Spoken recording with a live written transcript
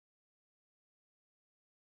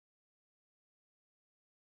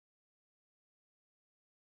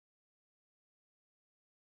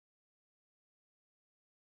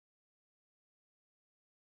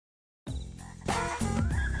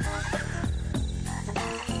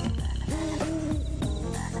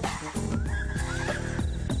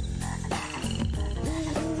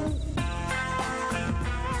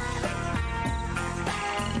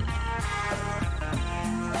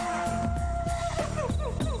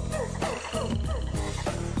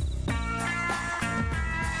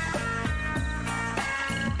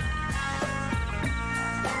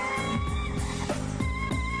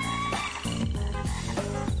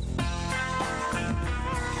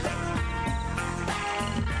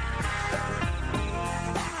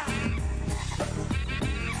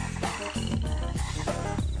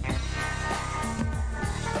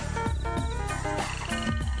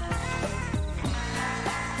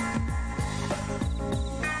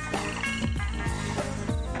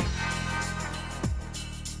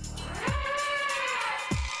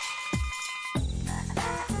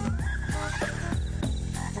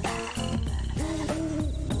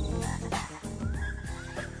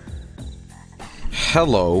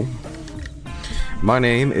Hello. My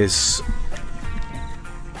name is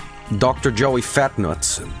Dr. Joey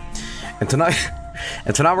Fatnuts, and tonight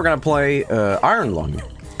we're gonna play Iron Lung.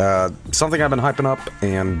 Something I've been hyping up,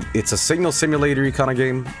 and it's a signal simulator kind of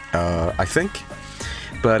game, I think.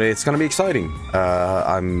 But it's gonna be exciting.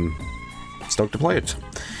 I'm stoked to play it.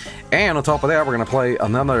 And on top of that, we're gonna play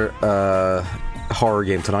another horror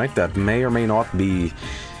game tonight that may or may not be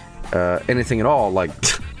anything at all like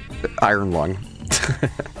Iron Lung.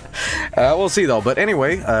 We'll see though. But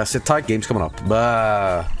anyway, sit tight, game's coming up.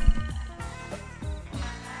 Bye.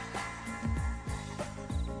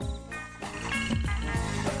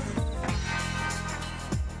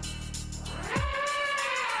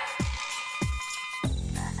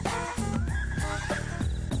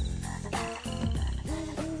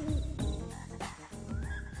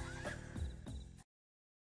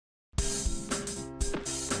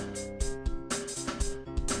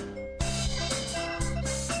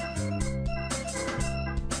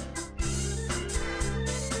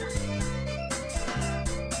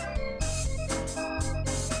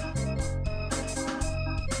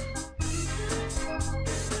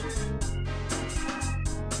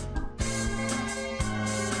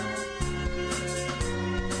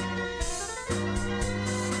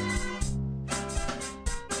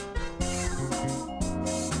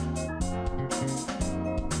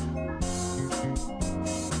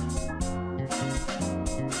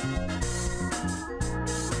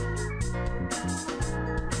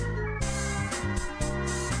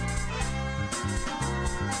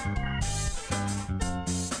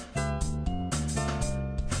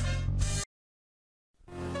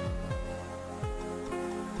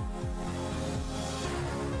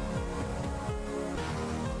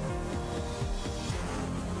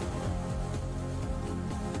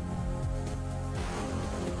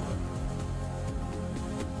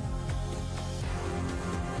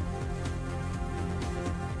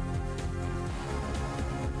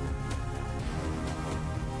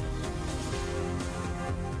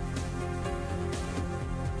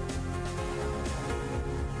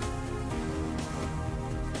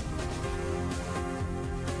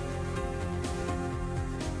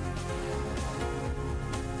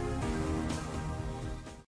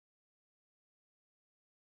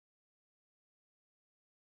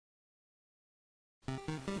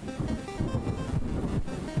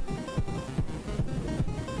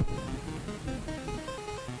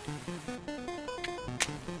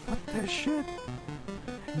 That shit.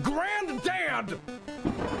 Granddad!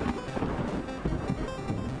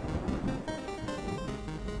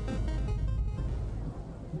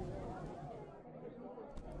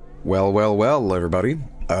 Well, everybody.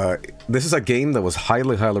 This is a game that was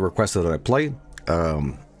highly requested that I play.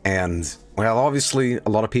 And, well, obviously, a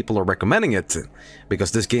lot of people are recommending it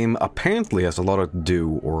because this game apparently has a lot to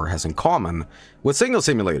do, or has in common, with Signal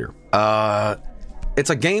Simulator. It's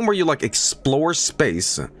a game where you, like, explore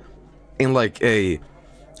space in, like, a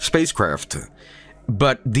spacecraft.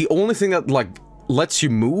 But the only thing that, like, lets you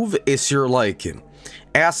move is your, like,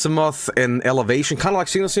 azimuth and elevation, kind of like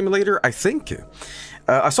Signal Simulator, I think.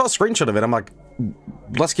 I saw a screenshot of it, I'm like,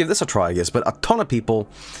 let's give this a try, I guess. But a ton of people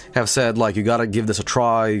have said, like, you gotta give this a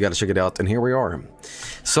try, you gotta check it out, and here we are.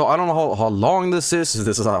 So I don't know how long this is, if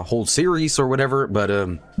this is a whole series or whatever, but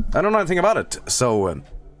I don't know anything about it. So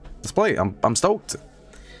let's play. I'm stoked.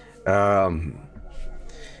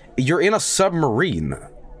 You're in a submarine.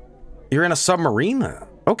 You're in a submarine?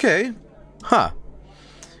 Okay. Huh.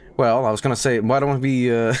 Well, I was gonna say, why don't we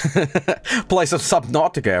play some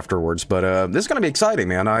Subnautica afterwards, but this is gonna be exciting,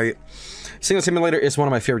 man. Signal Simulator is one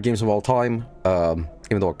of my favorite games of all time,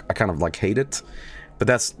 even though I kind of, like, hate it. But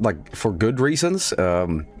that's, like, for good reasons.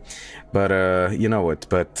 But you know it.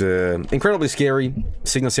 But incredibly scary.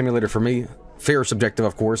 Signal Simulator for me. Fear subjective,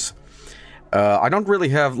 of course. I don't really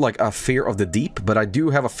have, like, a fear of the deep, but I do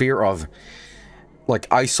have a fear of,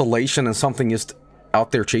 like, isolation and something just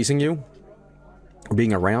out there chasing you. Or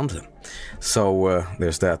being around. So,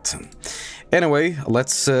 there's that. Anyway,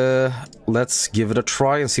 let's give it a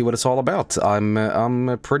try and see what it's all about.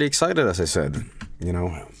 I'm pretty excited, as I said, you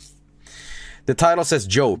know. The title says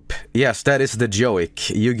Jope. Yes, that is the joke.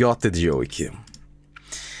 You got the joke.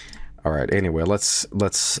 Alright, anyway,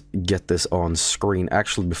 let's get this on screen.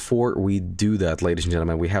 Actually, before we do that, ladies and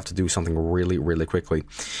gentlemen, we have to do something really quickly.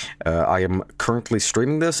 I am currently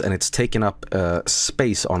streaming this, and it's taking up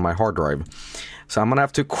space on my hard drive. So I'm gonna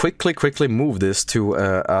have to quickly move this to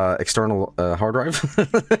external hard drive.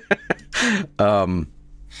 That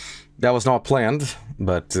was not planned,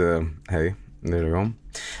 but hey, there you go.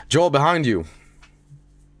 Joel, behind you.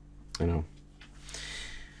 I know.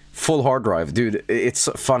 Full hard drive, dude. It's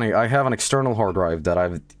funny. I have an external hard drive that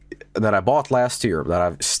I bought last year that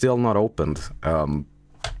I've still not opened. I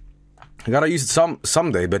gotta use it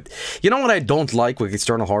someday, but you know what I don't like with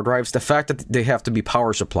external hard drives? The fact that they have to be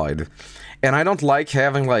power supplied. And I don't like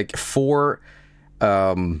having like 4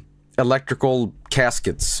 electrical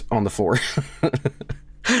caskets on the floor.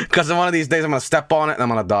 Because one of these days I'm gonna step on it and I'm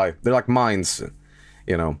gonna die. They're like mines,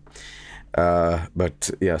 you know.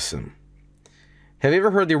 But yes. Have you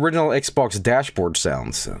ever heard the original Xbox dashboard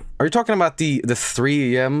sounds? Are you talking about the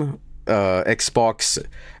 3 AM Xbox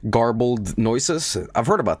garbled noises? I've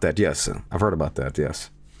heard about that, yes. I've heard about that,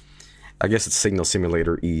 yes. I guess it's Signal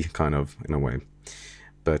Simulator E, kind of, in a way.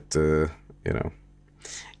 But, you know.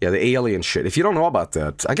 Yeah, the alien shit. If you don't know about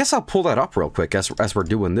that, I guess I'll pull that up real quick as we're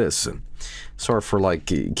doing this. Sorry for, like,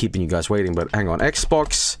 keeping you guys waiting, but hang on.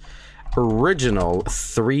 Xbox original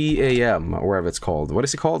 3 AM, or whatever it's called. What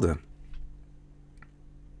is it called?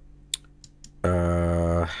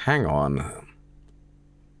 Hang on.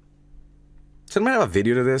 So I might have a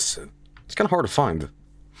video to this. It's kind of hard to find.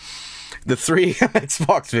 The 3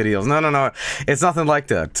 Xbox videos. No. It's nothing like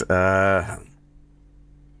that.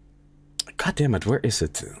 God damn it, where is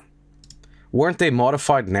it? Weren't they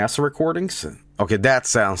modified NASA recordings? Okay, that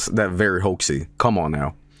sounds very hoaxy. Come on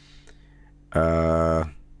now.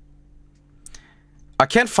 I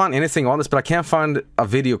can't find anything on this, but I can't find a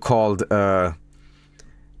video called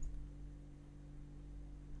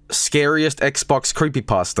Scariest Xbox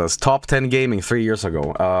Creepypastas, Top 10 Gaming 3 years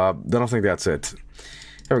ago. I don't think that's it.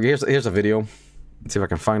 Here we go, here's a video. Let's see if I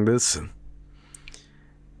can find this.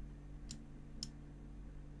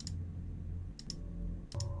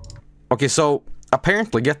 Okay, so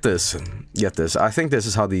apparently, get this. I think this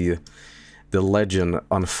is how the legend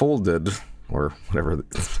unfolded, or whatever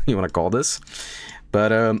you want to call this.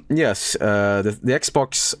 But yes, the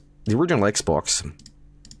Xbox, the original Xbox.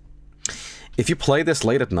 If you play this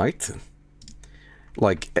late at night,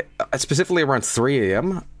 like specifically around 3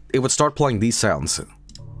 AM, it would start playing these sounds.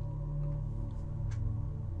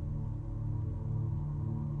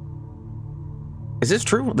 Is this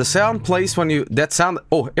true? The sound plays when you... That sound...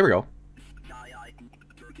 Oh, here we go.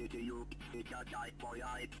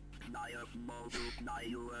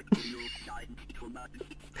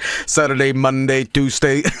 Saturday, Monday,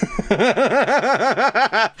 Tuesday.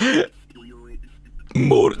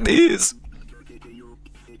 Mortis.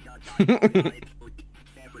 I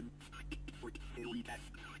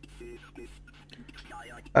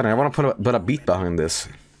don't know, I want to put a beat behind this.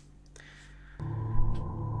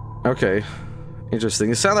 Okay. Interesting.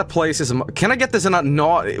 The sound that plays is... Can I get this in a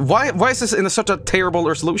not... Why is this in such a terrible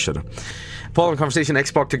resolution? Following conversation,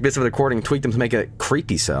 Xbox took bits of the recording and tweaked them to make a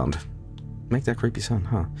creepy sound. Make that creepy sound,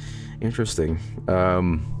 huh? Interesting.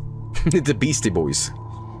 The Beastie Boys.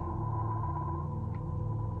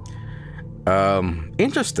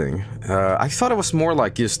 Interesting. I thought it was more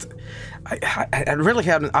like just... I really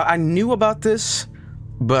hadn't... I knew about this,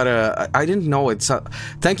 but I didn't know it's...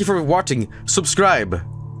 Thank you for watching. Subscribe.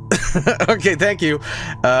 Okay, thank you.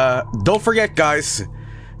 Don't forget, guys.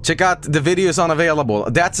 Check out the videos unavailable.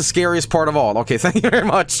 That's the scariest part of all. Okay, thank you very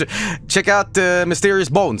much. Check out Mysterious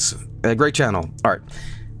Bones. Great channel. Alright.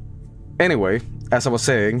 Anyway, as I was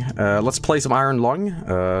saying, let's play some Iron Lung.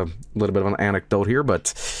 A little bit of an anecdote here, but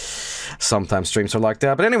sometimes streams are like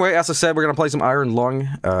that. But anyway, as I said, we're gonna play some Iron Lung.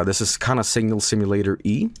 This is kind of Signal Simulator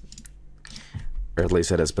E. Or at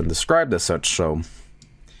least it has been described as such, so...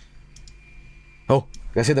 Oh,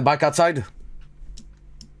 you guys see the bike outside?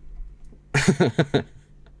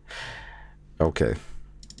 Okay,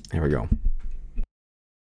 here we go.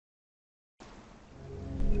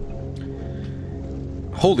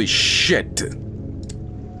 Holy shit!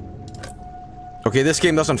 Okay, this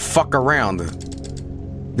game doesn't fuck around.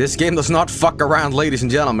 This game does not fuck around, ladies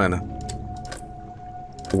and gentlemen.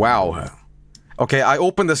 Wow. Okay, I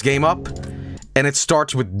open this game up, and it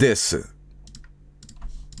starts with this.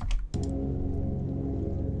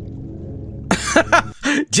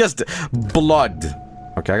 Just blood.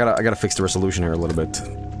 Okay, I gotta fix the resolution here a little bit.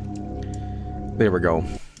 There we go.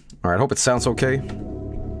 Alright, hope it sounds okay.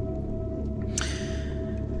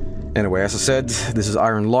 Anyway, as I said, this is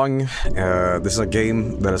Iron Lung. This is a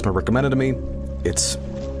game that has been recommended to me. It's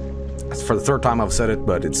for the 3rd time I've said it,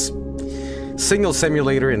 but it's Signal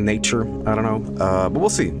Simulator in nature. I don't know. But we'll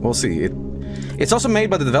see. We'll see. It's also made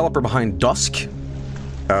by the developer behind Dusk.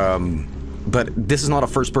 But this is not a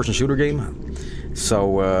first-person shooter game.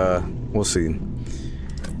 So, we'll see.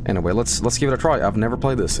 Anyway, let's give it a try. I've never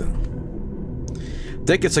played this.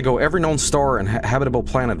 Decades ago, every known star and habitable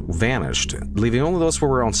planet vanished, leaving only those who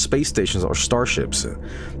were on space stations or starships.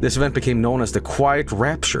 This event became known as the Quiet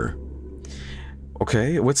Rapture.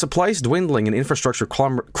 Okay, with supplies dwindling and infrastructure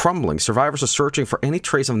crumbling, survivors are searching for any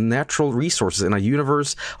trace of natural resources in a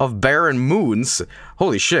universe of barren moons.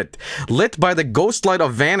 Holy shit. Lit by the ghost light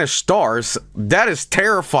of vanished stars. That is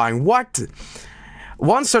terrifying. What?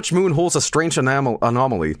 One such moon holds a strange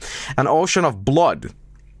anomaly. An ocean of blood.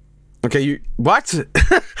 Okay, what?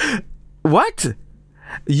 What?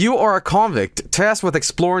 You are a convict, tasked with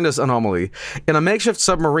exploring this anomaly in a makeshift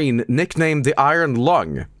submarine nicknamed the Iron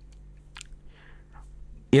Lung.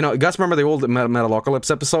 You know, you guys remember the old Metalocalypse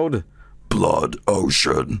episode? Blood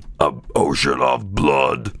ocean. An ocean of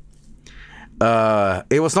blood.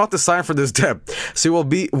 It was not designed for this depth. So it will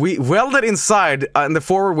be welded inside and the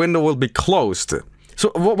forward window will be closed. So,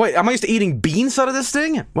 wait, am I just eating beans out of this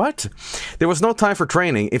thing? What? There was no time for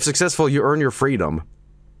training. If successful, you earn your freedom.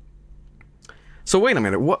 So wait a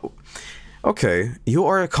minute, what? Okay, you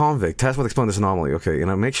are a convict. Tasked with exploring this anomaly. Okay, in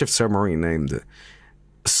a makeshift submarine named...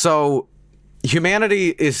 So... Humanity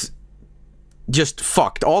is just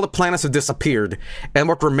fucked. All the planets have disappeared, and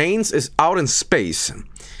what remains is out in space.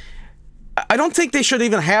 I don't think they should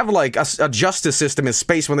even have, like, a justice system in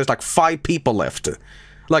space when there's, like, 5 people left.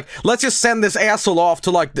 Like, let's just send this asshole off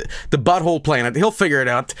to, like, the butthole planet. He'll figure it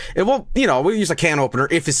out. It won't, you know, we'll use a can opener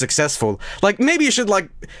if it's successful. Like, maybe you should,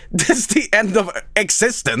 like, this is the end of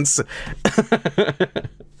existence.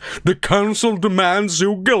 The council demands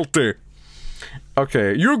you guilty.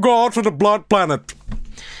 Okay, you go to the blood planet.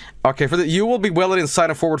 Okay, you will be welded inside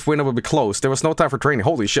and forward window will be closed. There was no time for training.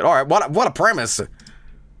 Holy shit. Alright, what a premise.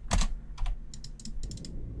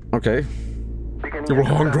 Okay. You were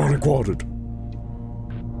hung, drawn, and quartered.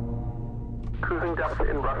 Cruising depth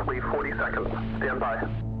in roughly 40 seconds. Stand by.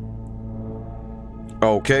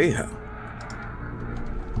 Okay.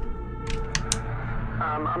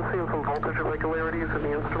 I'm seeing some voltage irregularities in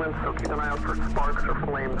the instruments, so keep an eye out for sparks or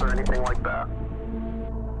flames or anything like that.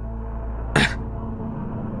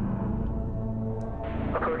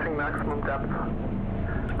 Approaching maximum depth.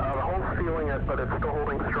 The hole's feeling it, but it's still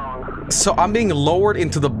holding strong. So I'm being lowered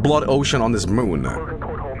into the blood ocean on this moon. Closing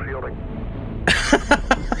porthole shielding.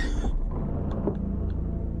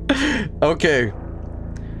 Okay.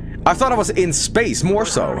 I thought I was in space, more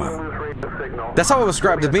so. That's how it was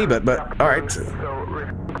described to me, but alright.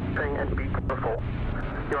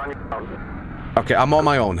 Okay, I'm on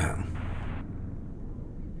my own.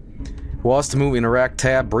 Was to move, interact,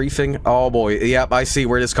 tab, briefing. Oh boy, yep, I see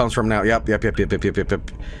where this comes from now. Yep.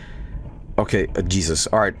 Okay, Jesus,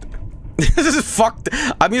 alright. This is fucked.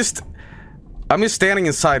 I'm just standing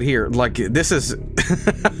inside here, like, this is...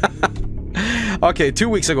 Okay, 2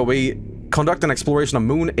 weeks ago, we conducted an exploration of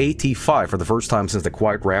Moon AT5 for the first time since the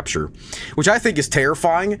Quiet Rapture. Which I think is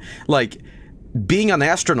terrifying. Like, being an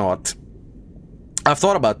astronaut... I've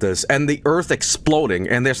thought about this, and the Earth exploding,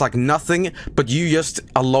 and there's like nothing but you just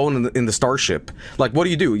alone in the starship. Like, what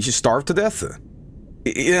do? You just starve to death?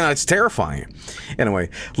 Yeah, it's terrifying. Anyway,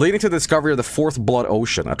 leading to the discovery of the fourth blood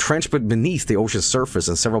ocean, a trench beneath the ocean's surface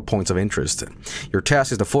and several points of interest. Your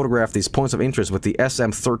task is to photograph these points of interest with the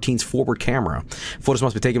SM-13's forward camera. Photos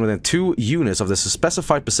must be taken within 2 units of the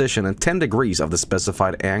specified position and 10 degrees of the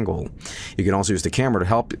specified angle. You can also use the camera to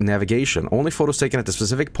help navigation. Only photos taken at the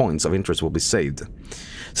specific points of interest will be saved.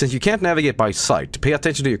 Since you can't navigate by sight, pay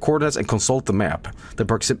attention to your coordinates and consult the map. The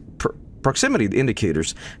proximity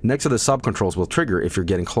indicators next to the sub-controls will trigger if you're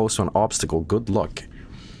getting close to an obstacle. Good luck.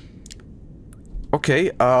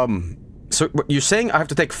 Okay, so you're saying I have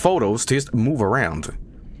to take photos to just move around?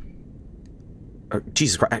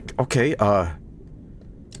 Jesus Christ, okay,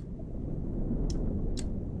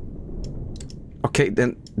 okay,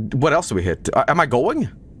 then what else do we hit? Am I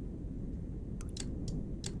going?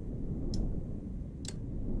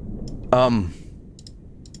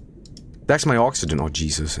 That's my oxygen. Oh,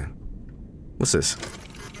 Jesus. What's this?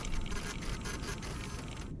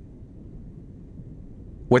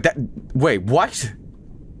 Wait, wait, what?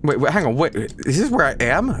 Wait, hang on, wait, is this where I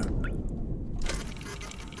am?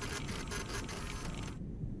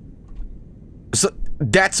 So,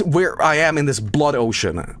 that's where I am in this blood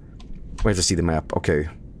ocean. We have to see the map, okay.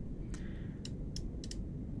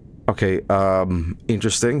 Okay,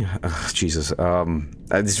 interesting. Jesus,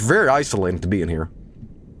 it's very isolating to be in here.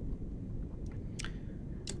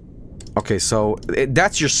 Okay, so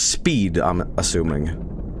that's your speed, I'm assuming.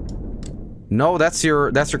 No, that's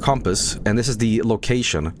your compass, and this is the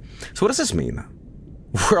location. So what does this mean?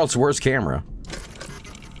 World's worst camera.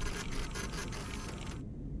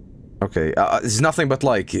 Okay, it's nothing but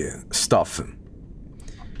like stuff.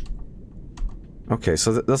 Okay,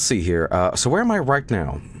 so let's see here. So where am I right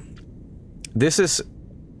now? This is...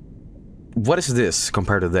 What is this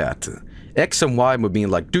compared to that? X and Y would mean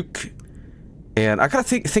like Duke. And I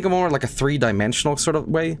gotta think of more like a three-dimensional sort of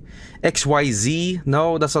way. X, Y, Z.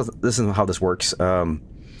 No, this isn't how this works.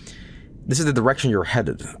 This is the direction you're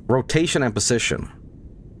headed. Rotation and position.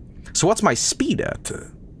 So what's my speed at?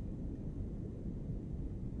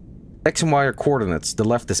 X and Y are coordinates. The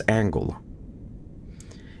left is angle.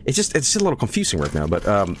 It's just a little confusing right now, but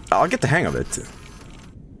I'll get the hang of it.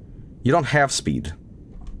 You don't have speed.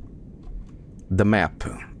 The map.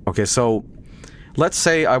 Okay, so let's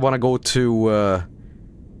say I want to go to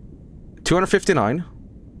 259.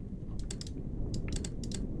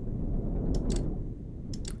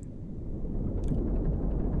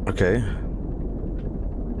 Okay.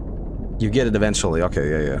 You get it eventually.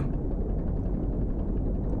 Okay, yeah.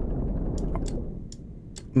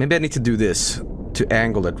 Maybe I need to do this to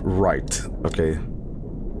angle it right. Okay.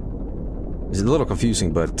 It's a little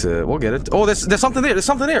confusing, but we'll get it. Oh, there's something there. There's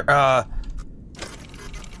something there.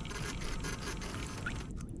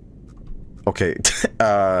 Okay.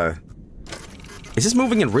 Is this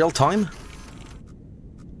moving in real time?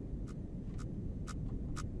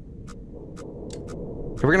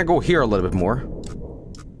 We're gonna go here a little bit more.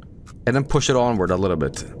 And then push it onward a little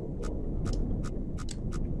bit.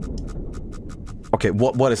 Okay,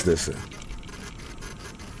 what is this?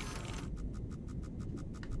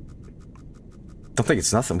 Don't think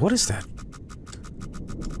it's nothing. What is that?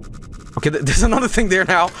 Okay, there's another thing there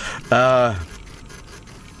now.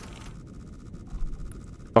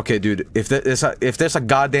 Okay, dude, if there's a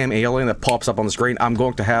goddamn alien that pops up on the screen, I'm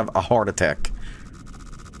going to have a heart attack.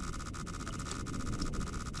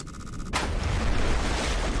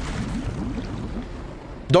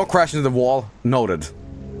 Don't crash into the wall. Noted.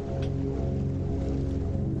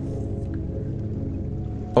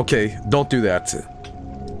 Okay, don't do that.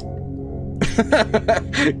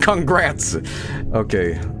 Congrats.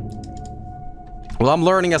 Okay. Well, I'm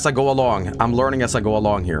learning as I go along. I'm learning as I go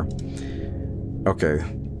along here. Okay.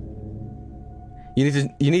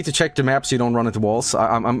 You need to check the map so you don't run into walls.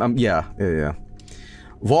 Yeah.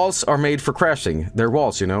 Walls are made for crashing. They're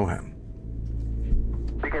walls, you know.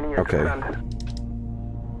 Okay.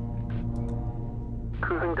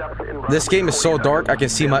 This game is so dark, I can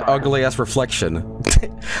see my ugly-ass reflection.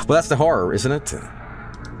 Well, that's the horror, isn't it?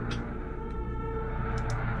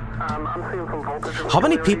 How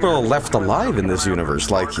many people are left alive in this universe?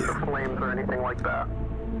 Like,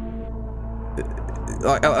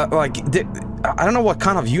 I don't know what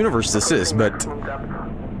kind of universe this is, but,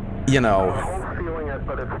 you know,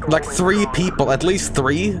 like 3 people, at least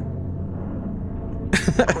 3.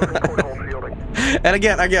 And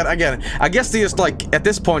again, I guess they just, like, at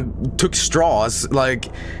this point, took straws.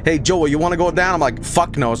 Like, hey, Joey, you want to go down? I'm like,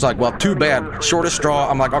 fuck no. It's like, well, too bad. Shortest straw.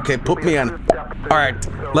 I'm like, okay, put me in. Alright,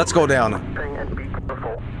 let's go down.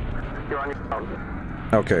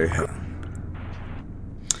 Okay.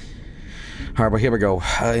 Alright, but here we go.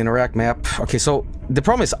 Interact map. Okay, so, the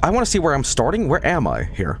problem is, I want to see where I'm starting. Where am I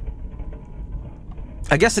here?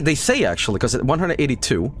 I guess they say, actually, because at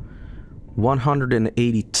 182...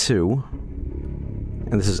 182...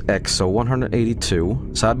 And this is X, so 182.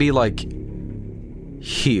 So I'd be like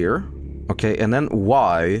here. Okay, and then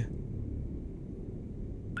Y.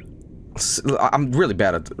 I'm really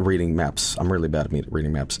bad at reading maps. I'm really bad at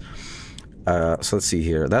reading maps. So let's see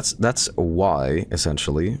here. That's Y,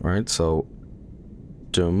 essentially, right? So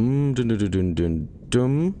dum.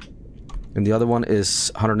 And the other one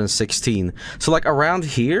is 116. So like around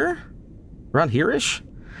here? Around here-ish?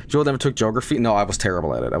 Joe never took geography? No, I was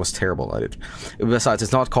terrible at it. I was terrible at it. Besides,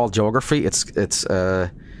 it's not called geography. It's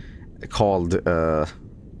called,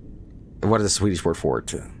 what is the Swedish word for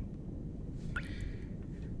it?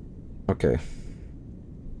 Okay.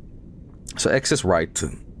 So X is right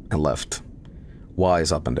and left. Y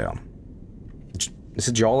is up and down. Is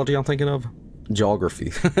it geology I'm thinking of?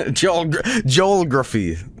 Geography.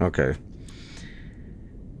 Geography. Okay.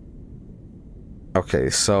 Okay,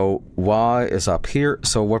 so Y is up here.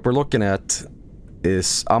 So what we're looking at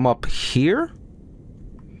is I'm up here.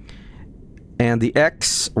 And the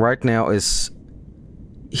X right now is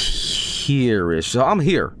here-ish. So I'm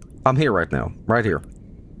here. I'm here right now. Right here.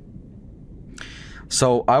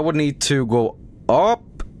 So I would need to go up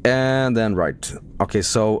and then right. Okay,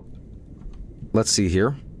 so let's see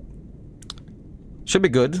here. Should be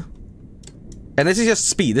good. And this is just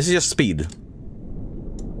speed. This is just speed.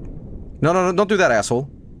 No, don't do that,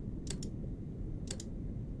 asshole.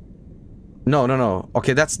 No.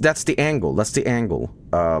 Okay, that's the angle. That's the angle.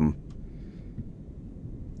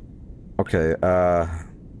 Okay,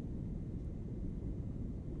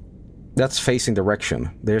 that's facing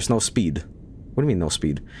direction. There's no speed. What do you mean, no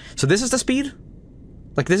speed? So this is the speed?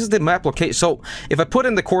 Like, this is the map location. So, if I put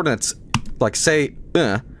in the coordinates, like, say,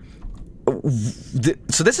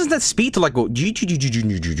 So this is that speed to like go.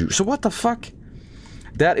 So what the fuck?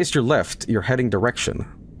 That is your left. Your heading direction.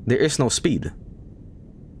 There is no speed.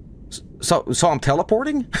 So I'm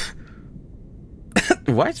teleporting?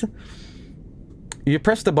 What? You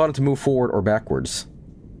press the button to move forward or backwards.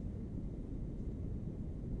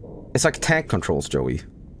 It's like tank controls, Joey.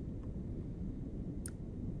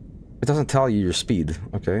 It doesn't tell you your speed.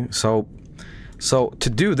 Okay, so to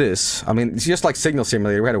do this, I mean, it's just like Signal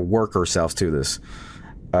Simulator. We had to work ourselves to this.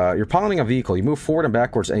 You're piloting a vehicle. You move forward and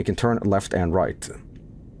backwards, and you can turn left and right.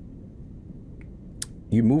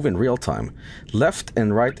 You move in real time. Left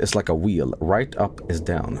and right is like a wheel. Right up is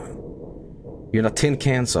down. You're in a tin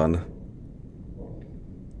can, son.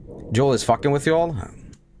 Joel is fucking with y'all.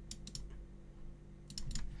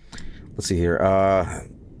 Let's see here.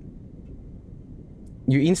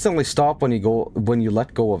 You instantly stop when you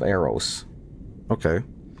let go of arrows. Okay.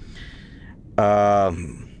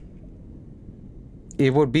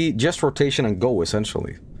 It would be just rotation and go,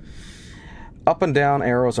 essentially. Up and down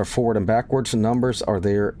arrows are forward and backwards. Numbers are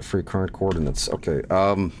there for your current coordinates. Okay.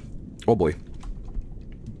 Oh boy.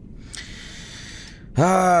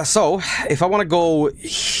 So if I want to go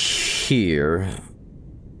here,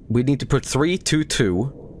 we need to put 322,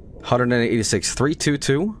 186,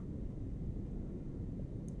 322.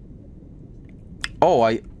 Oh,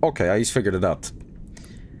 okay, I just figured it out.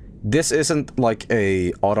 This isn't like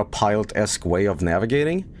a autopilot-esque way of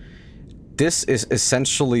navigating. This is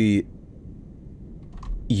essentially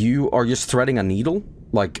you are just threading a needle,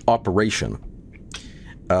 like operation.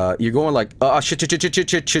 You're going like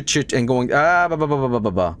shit, and going blah, blah, blah, blah,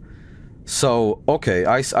 blah, blah. So okay,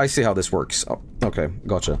 I see how this works. Oh, okay,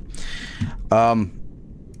 gotcha.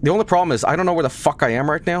 The only problem is I don't know where the fuck I am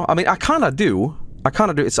right now. I mean, I kind of do.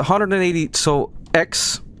 It's 180. So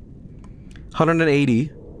X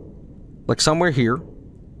 180, like somewhere here,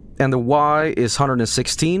 and the Y is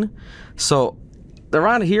 116. So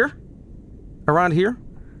around here.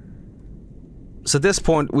 So at this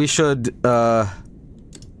point, we should try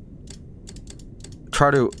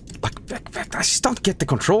to like. I just don't get the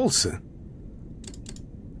controls.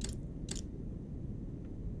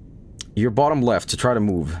 Your bottom left to try to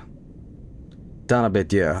move down a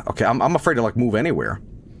bit. Yeah. Okay. I'm afraid to like move anywhere.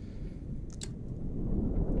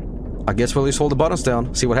 I guess we'll just hold the buttons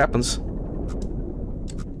down. See what happens.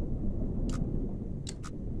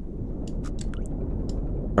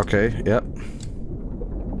 Okay. Yep.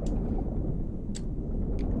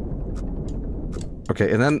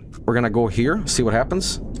 Okay, and then we're gonna go here, see what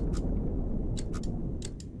happens. And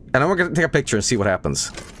then we're gonna take a picture and see what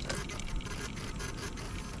happens.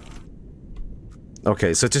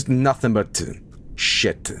 Okay, so it's just nothing but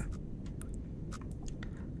shit.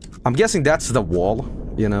 I'm guessing that's the wall,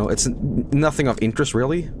 you know, it's nothing of interest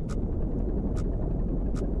really.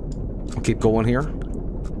 I'll keep going here.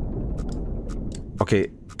 Okay,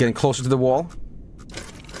 getting closer to the wall.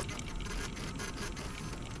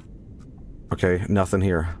 Okay, nothing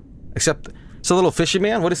here. Except, it's a little fishy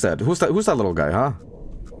man? What is that? Who's that little guy, huh?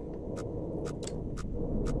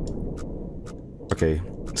 Okay,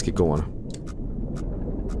 let's keep going.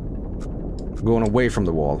 Going away from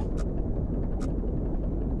the wall.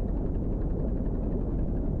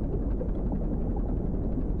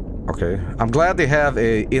 Okay, I'm glad they have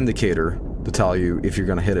a indicator to tell you if you're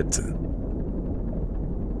gonna hit it.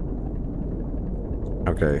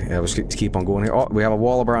 Okay, yeah, let's keep on going here. Oh, we have a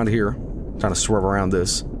wall around here. Trying to swerve around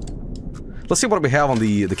this. Let's see what we have on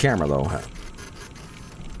the camera, though.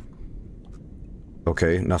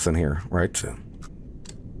 Okay, nothing here, right?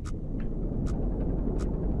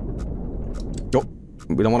 Oh,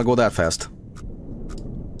 we don't want to go that fast.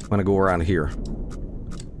 I'm gonna go around here.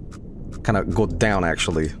 Kind of go down,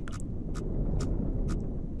 actually.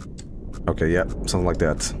 Okay, yeah, something like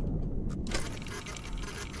that.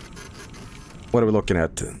 What are we looking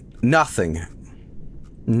at? Nothing.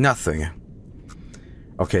 Nothing.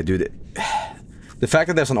 Okay, dude. The fact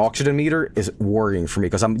that there's an oxygen meter is worrying for me,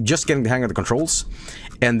 because I'm just getting the hang of the controls.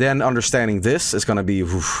 And then understanding this is gonna be...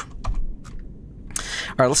 Alright,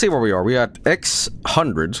 let's see where we are. We at X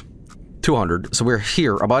 100, 200, so we're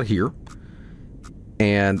here, about here.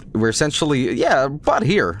 And we're essentially... Yeah, about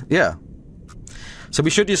here, yeah. So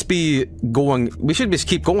we should just be going... We should just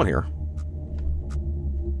keep going here.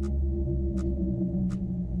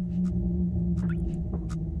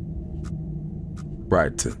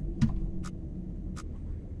 Right.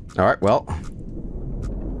 Alright, well.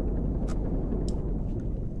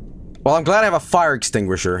 Well, I'm glad I have a fire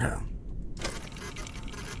extinguisher.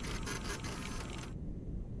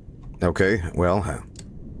 Okay, well.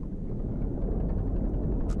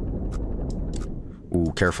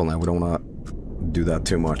 Ooh, careful now. We don't want to do that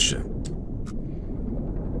too much.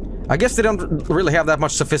 I guess they don't really have that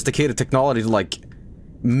much sophisticated technology to, like,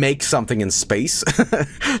 make something in space.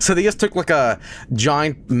 So they just took, like, a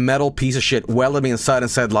giant metal piece of shit, welded me inside, and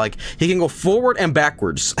said, like, he can go forward and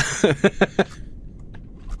backwards.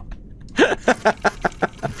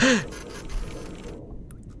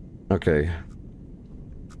 Okay.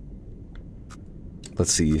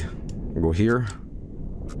 Let's see. Go here.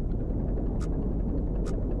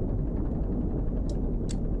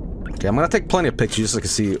 Okay, I'm gonna take plenty of pictures so I can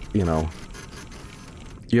see, you know.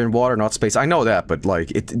 You're in water, not space. I know that, but, like,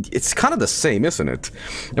 it's kind of the same, isn't it?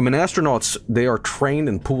 I mean, astronauts, they are trained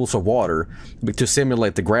in pools of water to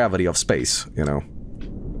simulate the gravity of space, you know.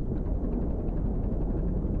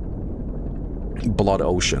 Blood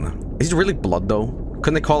ocean. Is it really blood, though?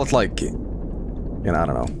 Couldn't they call it, like... You know, I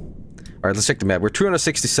don't know. Alright, let's check the map. We're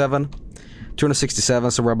 267.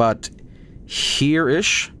 267, so we're about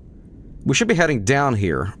here-ish. We should be heading down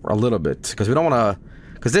here a little bit, because we don't want to...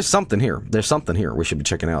 Because there's something here. There's something here we should be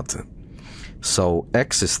checking out. So,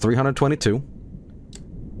 X is 322.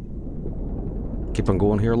 Keep on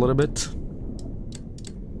going here a little bit.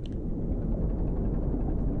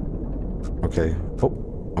 Okay.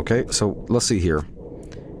 Oh, okay. So, let's see here.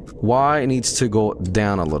 Y needs to go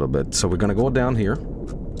down a little bit. So, we're going to go down here.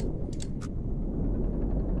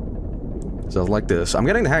 So, like this. I'm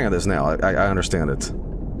getting the hang of this now. I understand it.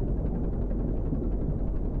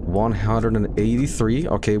 183.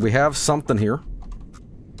 Okay, we have something here.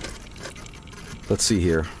 Let's see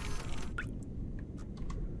here.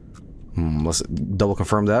 Let's double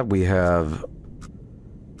confirm that. We have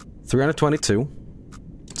 322.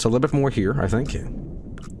 So a little bit more here, I think.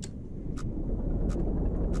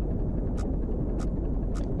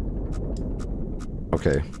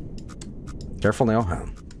 Okay. Careful now.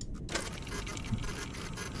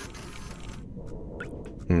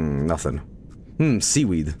 Nothing.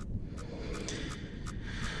 Seaweed.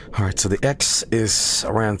 Alright, so the X is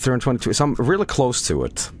around 322, so I'm really close to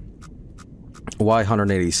it. Y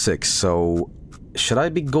 186, so... Should I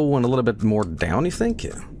be going a little bit more down, you think?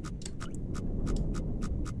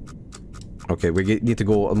 Okay, we need to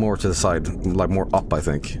go more to the side, like more up, I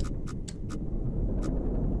think.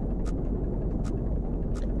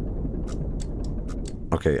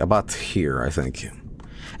 Okay, about here, I think.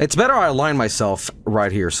 It's better I align myself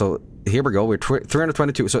right here, so... Here we go, we're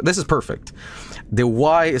 322, so this is perfect. The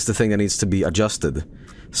Y is the thing that needs to be adjusted.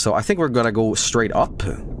 So I think we're gonna go straight up.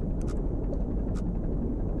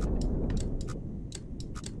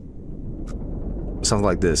 Something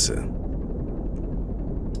like this.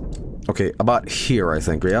 Okay, about here, I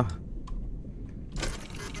think, yeah?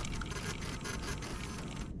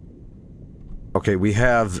 Okay, we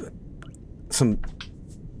have some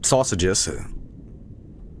sausages.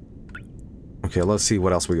 Okay, let's see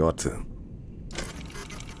what else we got.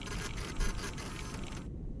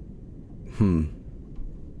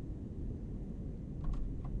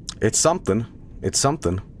 It's something. It's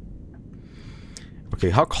something.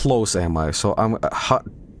 Okay, how close am I? So I'm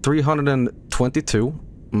 322.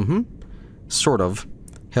 Sort of.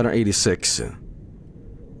 186. A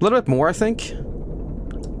little bit more, I think.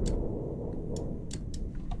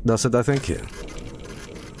 Does it, I think?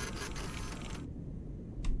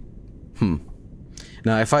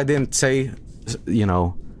 Now, if I didn't say, you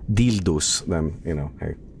know, dildos, then, you know,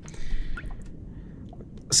 hey.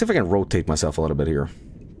 Let's see if I can rotate myself a little bit here.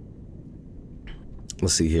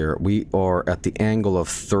 Let's see here. We are at the angle of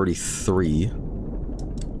 33.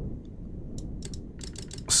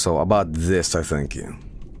 So, about this, I think.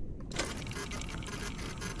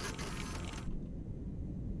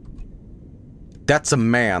 That's a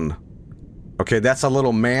man. Okay, that's a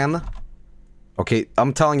little man. Okay,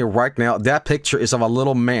 I'm telling you right now, that picture is of a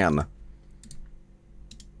little man.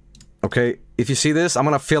 Okay, if you see this, I'm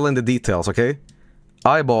gonna fill in the details, okay?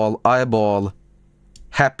 Eyeball, eyeball,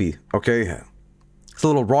 happy, okay? It's a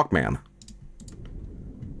little rock man.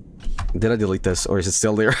 Did I delete this, or is it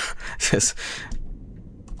still there? Yes.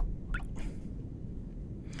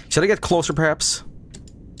 Should I get closer, perhaps?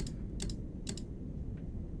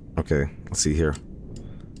 Okay, let's see here.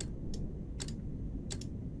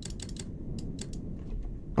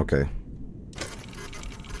 Okay.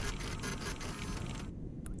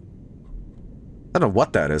 I don't know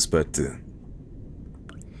what that is, but...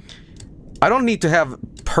 I don't need to have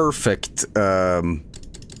perfect, I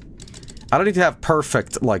don't need to have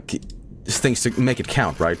perfect, like, things to make it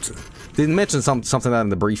count, right? They mentioned something like that in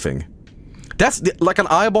the briefing. That's like an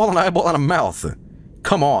eyeball, and a mouth.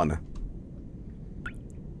 Come on.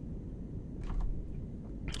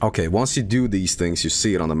 Okay, once you do these things, you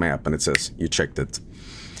see it on the map, and it says you checked it.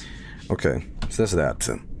 Okay, so that's that.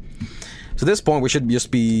 So at this point, we should just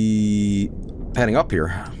be heading up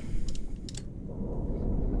here.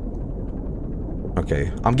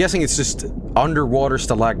 Okay, I'm guessing it's just underwater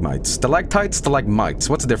stalagmites. Stalactites, stalagmites.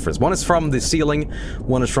 What's the difference? One is from the ceiling,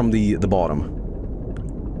 one is from the bottom.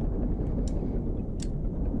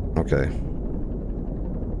 Okay.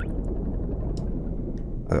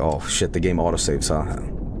 Oh shit, the game autosaves, huh?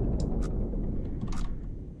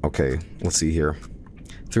 Okay, let's see here.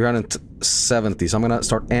 370, so I'm gonna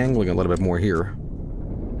start angling a little bit more here.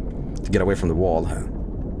 To get away from the wall.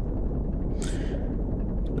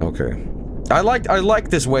 Okay. I like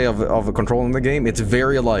this way of controlling the game. It's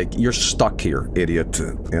very like, you're stuck here, idiot,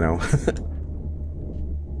 you know?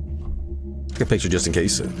 Take a picture just in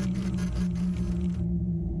case.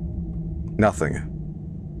 Nothing.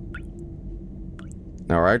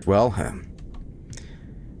 Alright, well,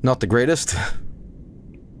 not the greatest. I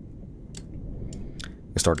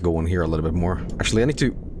start going here a little bit more. Actually, I need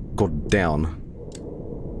to go down.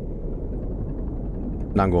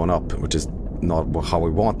 Now I'm going up, which is not how we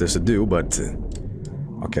want this to do, but...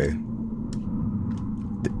 okay.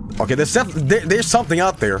 Okay, there's something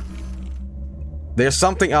out there. There's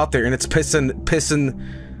something out there, and it's pissing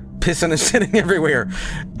and sitting everywhere.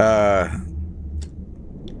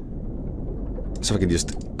 So we can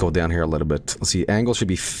just go down here a little bit. Let's see, angle should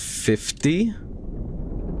be 50.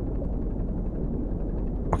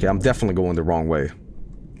 Okay, I'm definitely going the wrong way.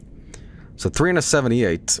 So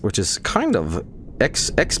 378, which is kind of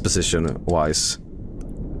X position wise.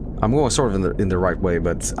 I'm going sort of in the right way,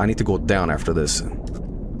 but I need to go down after this.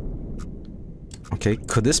 Okay,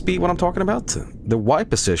 could this be what I'm talking about? The Y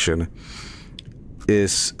position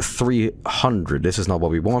is 300. This is not what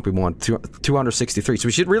we want. We want 263. So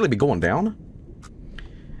we should really be going down.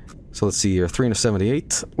 So let's see here,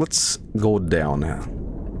 378. Let's go down now.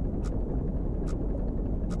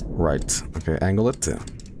 Right. Okay, angle it.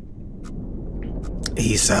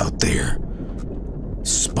 He's out there.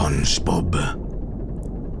 SpongeBob.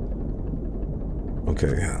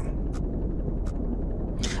 Okay.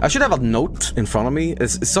 I should have a note in front of me. It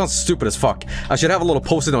sounds stupid as fuck. I should have a little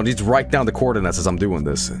post-it note. Just write down the coordinates as I'm doing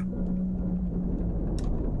this.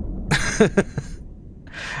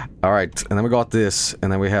 Alright, and then we got this,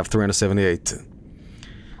 and then we have 378.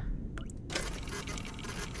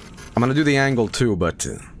 I'm gonna do the angle too, but...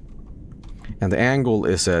 and the angle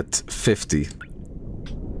is at 50.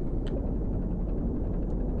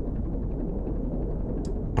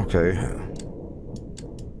 Okay.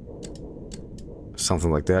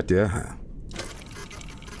 Something like that, yeah.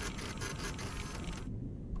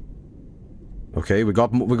 Okay, we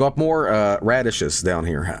got more radishes down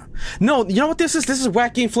here. No, you know what this is? This is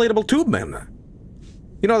wacky inflatable tube men.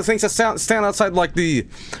 You know the things that stand outside like the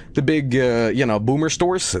big you know, boomer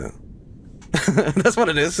stores. That's what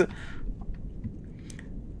it is.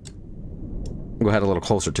 Go ahead a little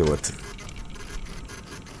closer to it.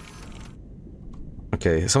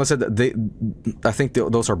 Okay, someone said that I think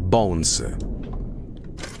those are bones. I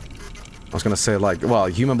was gonna say like, well,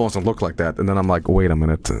 human bones don't look like that, and then I'm like, wait a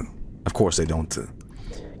minute. Of course they don't.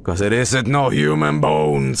 Because it isn't no human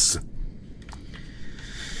bones.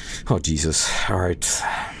 Oh, Jesus. Alright.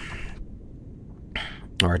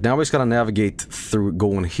 Alright, now we just gotta navigate through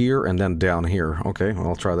going here and then down here. Okay, well,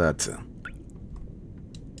 I'll try that.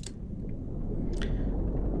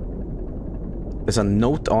 There's a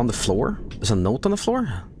note on the floor? There's a note on the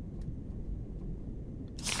floor?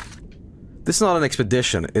 This is not an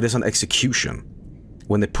expedition, it is an execution.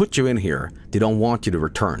 When they put you in here, they don't want you to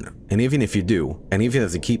return. And even if you do, and even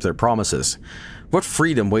if they keep their promises, what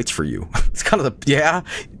freedom waits for you? It's kind of the...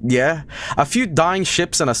 yeah. A few dying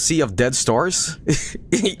ships and a sea of dead stars?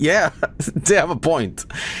 Yeah, they have a point.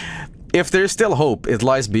 If there's still hope, it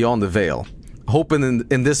lies beyond the veil. Hope in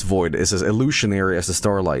this void is as illusionary as the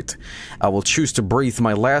starlight. I will choose to breathe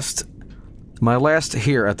my last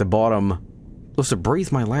here at the bottom... to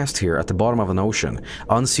breathe my last here at the bottom of an ocean,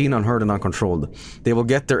 unseen, unheard, and uncontrolled. They will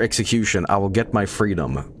get their execution. I will get my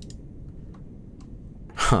freedom.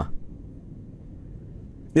 Huh.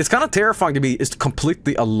 It's kind of terrifying to be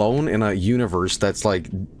completely alone in a universe that's like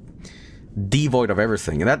devoid of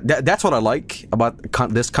everything, and that's what I like about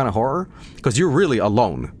this kind of horror, because you're really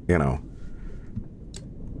alone, you know.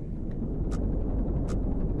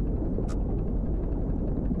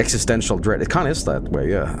 Existential dread. It kind of is that way,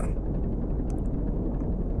 yeah.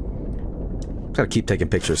 Gotta keep taking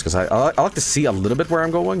pictures because I like to see a little bit where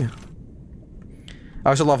I'm going.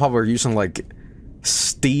 I also love how we're using like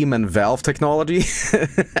Steam and Valve technology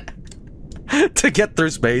to get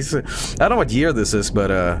through space. I don't know what year this is, but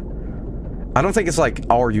I don't think it's like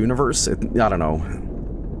our universe. I don't know.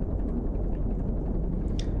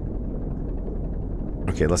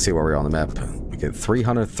 Okay, let's see where we are on the map. Okay,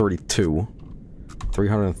 332.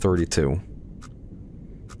 332.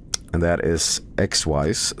 And that is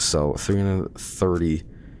X-wise, so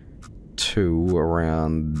 332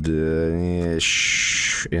 around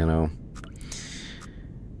ish, you know.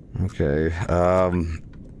 Okay,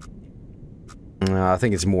 I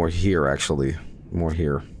think it's more here, actually. More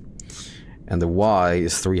here. And the Y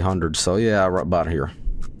is 300, so yeah, right about here.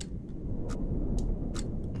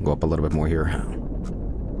 Go up a little bit more here.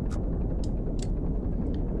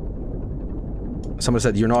 Somebody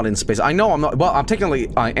said you're not in space. I know I'm not. Well, I'm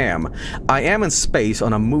technically I am. I am in space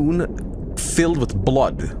on a moon filled with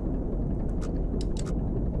blood.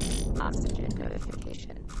 Oxygen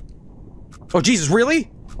notification. Oh Jesus,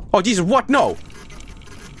 really? Oh Jesus, what? No.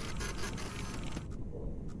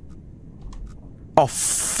 Oh,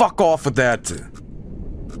 fuck off with that.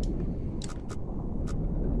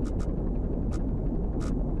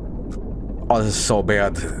 Oh, this is so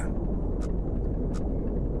bad.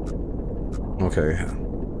 Okay.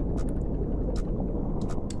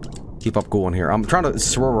 Keep up going here. I'm trying to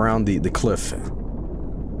throw around the cliff.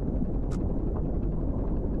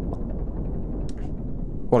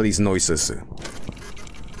 What are these noises?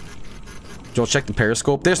 Joel, check the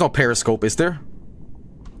periscope. There's no periscope, is there?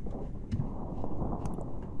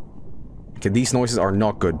 Okay, these noises are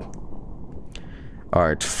not good.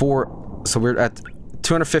 Alright, so we're at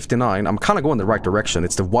 259. I'm kind of going the right direction.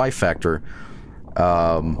 It's the Y factor.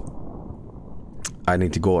 I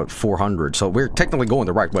need to go at 400, so we're technically going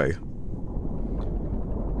the right way.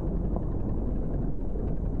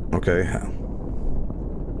 Okay.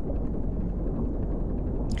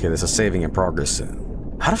 Okay, there's a saving in progress.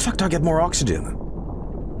 How the fuck do I get more oxygen?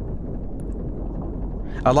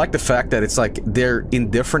 I like the fact that it's like they're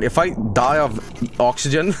indifferent. If I die of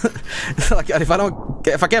oxygen, like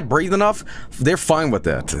if I can't breathe enough, they're fine with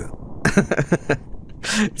that.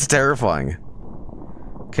 It's terrifying.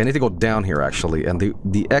 Okay, I need to go down here actually, and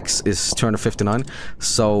the X is 259,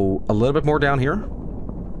 so a little bit more down here.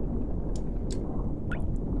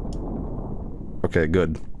 Okay,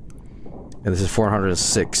 good. And this is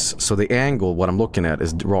 406, so the angle, what I'm looking at,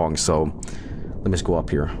 is wrong, so let me just go up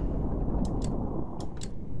here.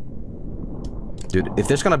 Dude, if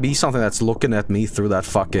there's gonna be something that's looking at me through that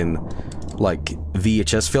fucking, like,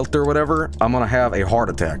 VHS filter or whatever, I'm gonna have a heart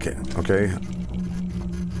attack, okay?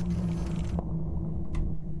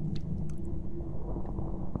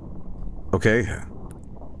 Okay.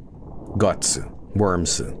 Guts.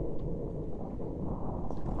 Worms.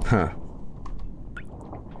 Huh.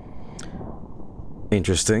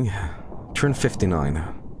 Interesting. Turn 59.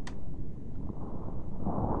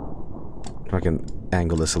 If I can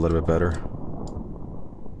angle this a little bit better.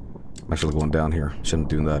 I'm actually going down here. Shouldn't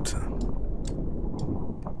do that.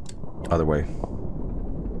 Other way.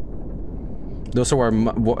 Those are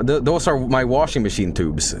my washing machine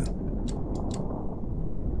tubes.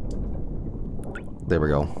 There we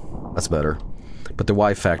go. That's better. But the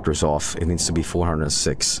Y factor is off. It needs to be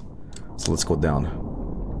 406. So let's go down.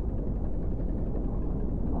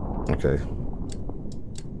 Okay.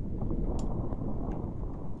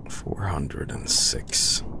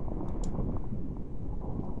 406.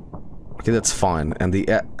 Okay, that's fine. And the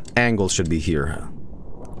angle should be here.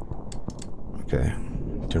 Okay.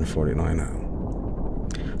 Turn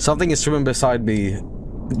 49. Something is swimming beside me,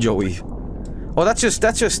 Joey. Oh, that's just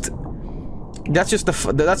my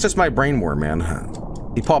brainworm, man.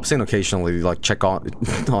 He pops in occasionally to, like, check on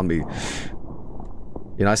me.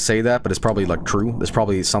 You know, I say that, but it's probably, like, true. There's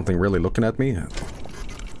probably something really looking at me.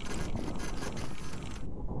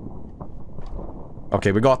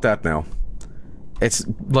 Okay, we got that now. It's,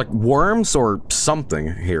 like, worms or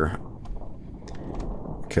something here.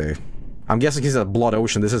 Okay. I'm guessing he's a blood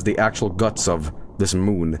ocean. This is the actual guts of this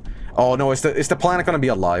moon. Oh, no, is the planet gonna be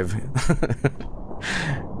alive?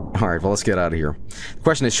 Alright, well, let's get out of here. The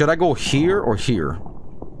question is, should I go here or here?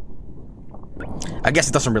 I guess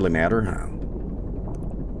it doesn't really matter.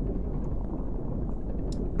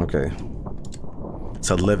 Okay.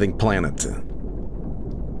 It's a living planet.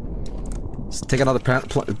 Let's take another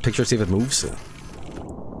picture, see if it moves.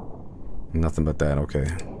 Nothing but that, okay.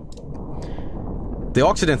 The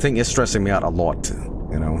oxygen thing is stressing me out a lot,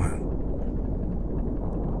 you know.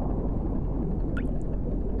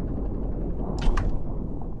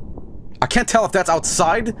 I can't tell if that's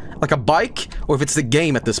outside, like a bike, or if it's the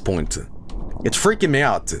game at this point. It's freaking me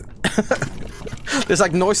out. There's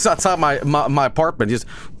like noises outside my apartment, just,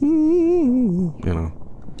 you know.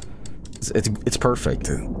 It's perfect.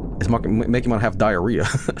 It's making me want to have diarrhea.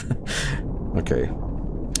 Okay.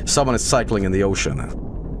 Someone is cycling in the ocean.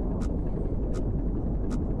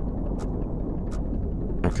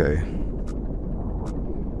 Okay.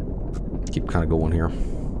 Keep kind of going here.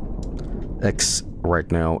 X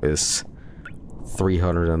right now is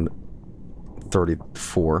 300 and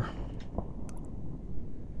 34.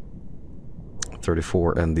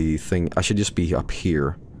 34, and the thing... I should just be up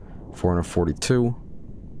here. 442.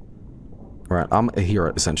 Alright, I'm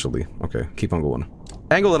here, essentially. Okay, keep on going.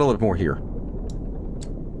 Angle it a little bit more here.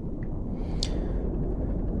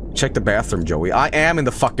 Check the bathroom, Joey. I am in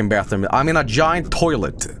the fucking bathroom. I'm in a giant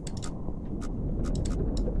toilet.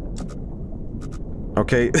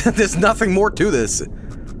 Okay, there's nothing more to this.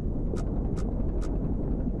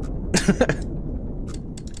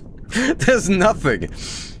 There's nothing.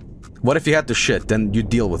 What if you had to shit? Then you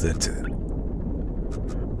deal with it.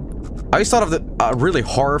 I just thought of the really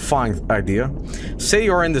horrifying idea. Say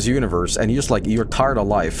you're in this universe and you're tired of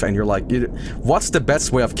life and you're like, what's the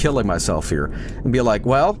best way of killing myself here? And be like,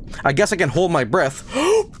 well, I guess I can hold my breath.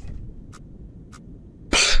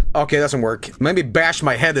 Okay, that doesn't work. Maybe bash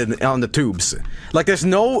my head on the tubes. Like, there's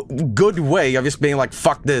no good way of just being like,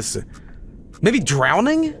 fuck this. Maybe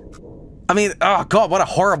drowning? I mean, oh god, what a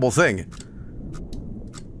horrible thing.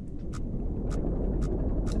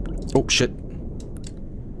 Oh, shit.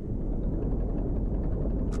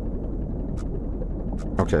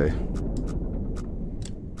 Okay.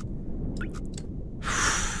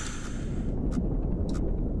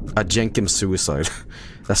 A Jenkins suicide.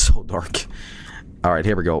 That's so dark. Alright,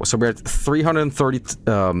 here we go. So we're at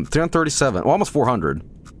 337. Well, almost 400.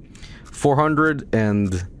 400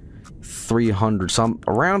 and 300. So I'm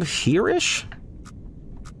around here-ish?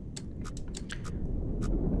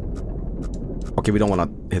 Okay, we don't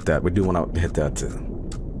want to hit that. We do want to hit that.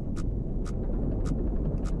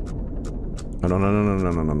 No, no, no, no,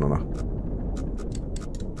 no, no, no, no, no.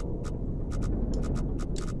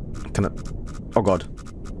 Can I... Oh, God.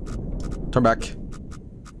 Turn back.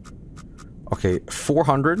 Okay,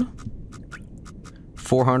 400.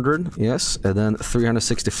 400, yes. And then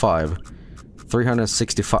 365.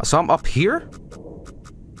 365. So I'm up here?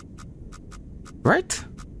 Right?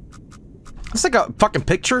 It's like a fucking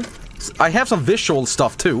picture. I have some visual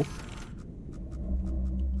stuff, too.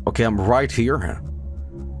 Okay, I'm right here.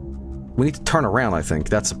 We need to turn around, I think.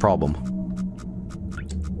 That's the problem.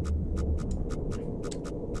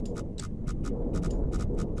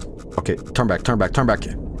 Okay, turn back, turn back, turn back.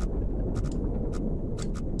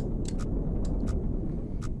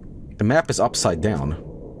 The map is upside down.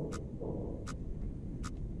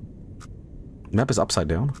 The map is upside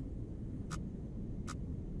down?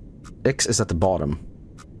 X is at the bottom.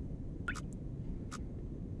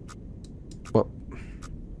 Well,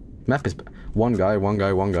 map is... One guy, one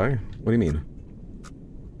guy, one guy. What do you mean?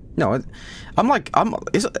 No, am I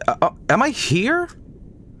here?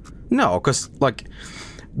 No, because, like,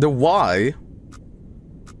 the Y...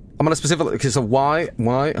 I'm gonna specifically... Okay, so Y,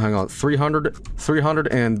 hang on, 373.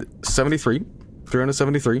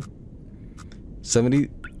 373.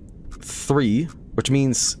 73, which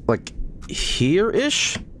means, like,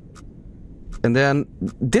 here-ish? And then,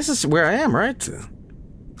 this is where I am, right?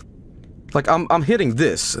 Like, I'm hitting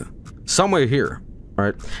this. Somewhere here,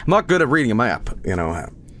 alright? I'm not good at reading a map, you know.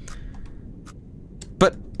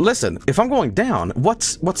 But, listen, if I'm going down,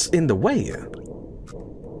 what's in the way?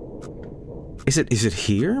 Is it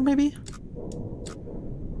here, maybe?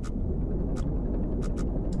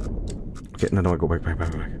 Okay, no, go back.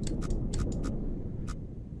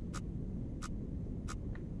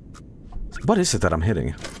 What is it that I'm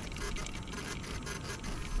hitting?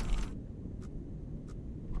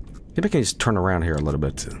 Maybe I can just turn around here a little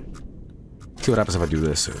bit. See what happens if I do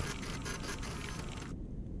this.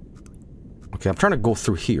 Okay, I'm trying to go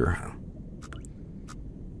through here.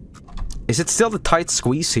 Is it still the tight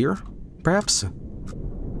squeeze here? Perhaps?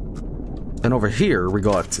 And over here, we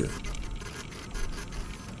got...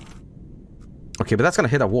 Okay, but that's gonna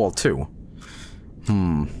hit a wall, too.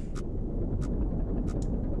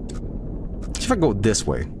 What if I go this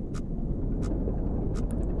way?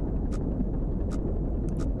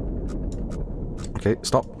 Okay,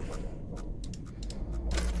 stop.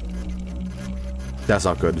 That's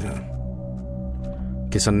not good.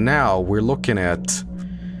 Okay, so now we're looking at...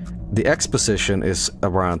 The X position is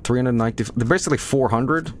around 390... Basically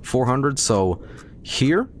 400. 400, so...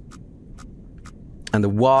 Here. And the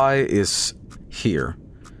Y is... Here.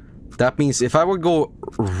 That means if I would go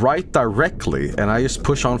right directly, and I just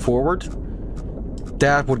push on forward...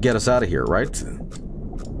 That would get us out of here, right?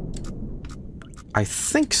 I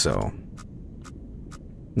think so.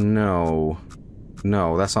 No.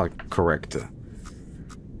 No, that's not correct.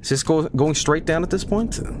 Is this going straight down at this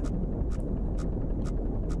point?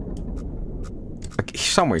 Like,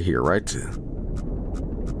 somewhere here, right?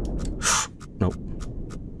 Nope.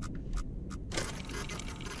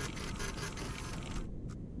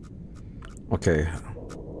 Okay.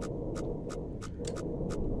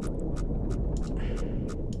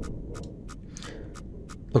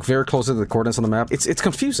 Look very closely at the coordinates on the map. It's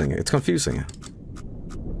confusing. It's confusing.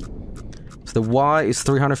 So the Y is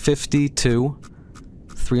 352.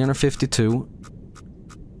 352.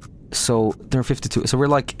 So 352. So we're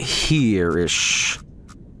like here-ish.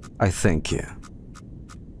 I think, yeah.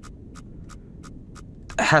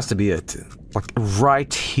 It has to be it. Like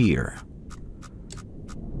right here.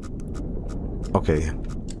 Okay.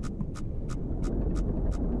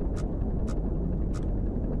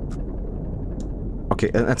 Okay,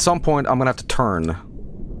 at some point I'm gonna have to turn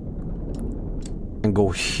and go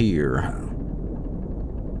here.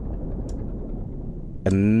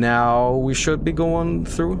 And now we should be going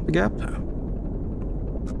through the gap.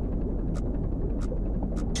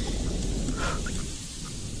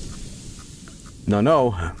 No,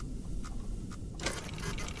 no.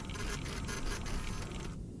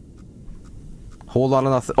 Hold on to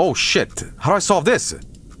nothing. Oh shit! How do I solve this?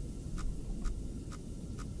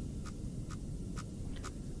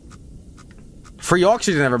 Free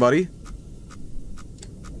oxygen, everybody.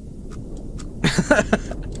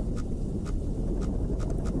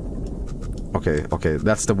 Okay, okay,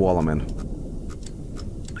 that's the wall I'm in.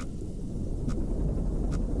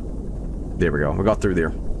 There we go. We got through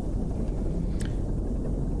there.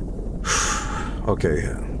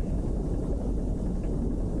 Okay.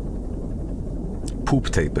 Poop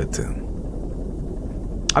tape it.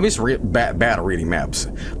 I'm just bad at reading maps,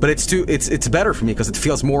 but it's better for me because it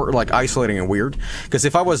feels more like isolating and weird. Because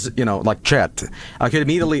if I was, you know, like chat, I could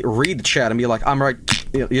immediately read the chat and be like, I'm right,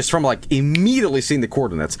 you know, just from like immediately seeing the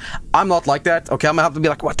coordinates. I'm not like that. Okay, I'm gonna have to be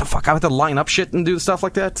like, what the fuck? I have to line up shit and do stuff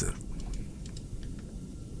like that.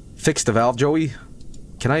 Fix the valve, Joey.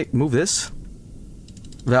 Can I move this?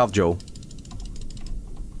 Valve, Joe.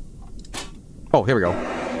 Oh, here we go.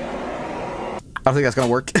 I don't think that's gonna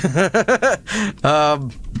work.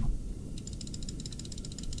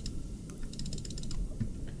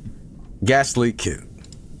 Gas leak.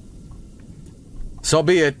 So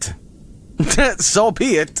be it. So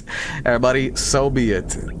be it. Everybody, so be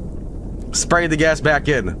it. Spray the gas back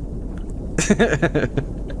in.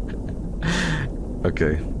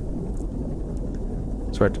 Okay.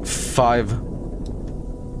 So we're at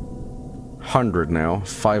 500 now.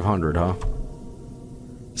 500, huh?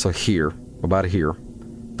 So here. About here.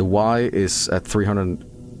 The Y is at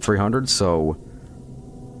 300, so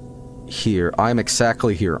here. I'm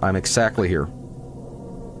exactly here. I'm exactly here.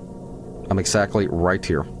 I'm exactly right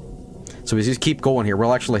here. So we just keep going here.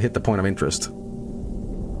 We'll actually hit the point of interest.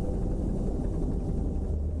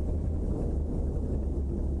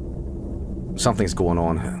 Something's going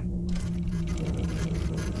on.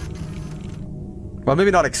 Well, maybe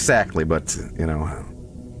not exactly, but, you know...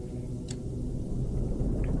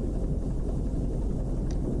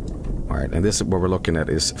 Alright, and this is what we're looking at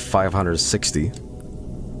is 560.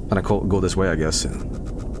 I'm gonna go this way, I guess.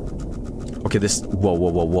 Okay, this... Whoa,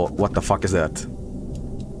 whoa, whoa, whoa. What the fuck is that?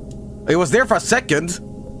 It was there for a second!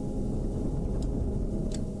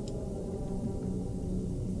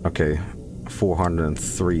 Okay.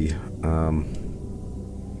 403.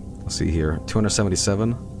 Let's see here.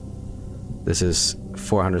 277. This is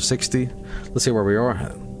 460. Let's see where we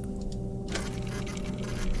are.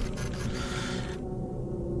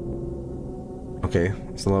 Okay,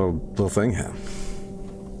 it's a little thing.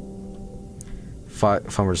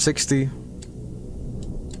 560.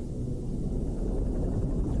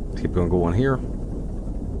 Keep going here.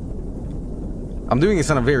 I'm doing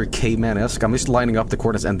this on a very caveman-esque. I'm just lining up the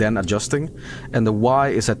coordinates and then adjusting. And the Y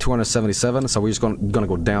is at 277, so we're just gonna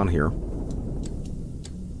go down here.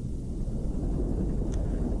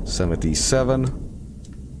 77.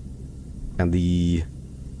 And the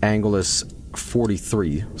angle is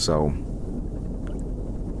 43, so...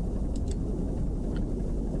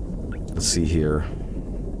 Let's see here.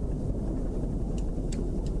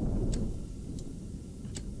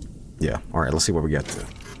 Yeah, alright, let's see what we get to.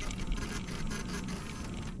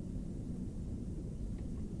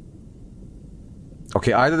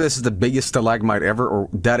 Okay, either this is the biggest stalagmite ever, or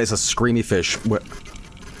that is a screamy fish.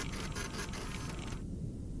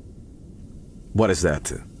 What is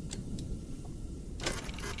that?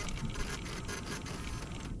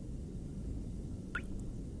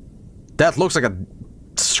 That looks like a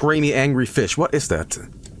screamy, angry fish. What is that?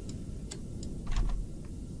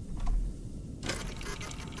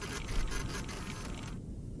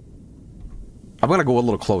 I'm gonna go a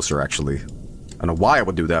little closer, actually. I don't know why I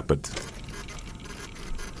would do that, but...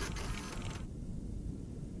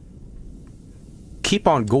 Keep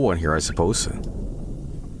on going here, I suppose.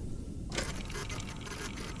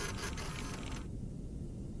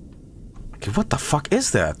 Okay, what the fuck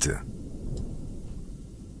is that?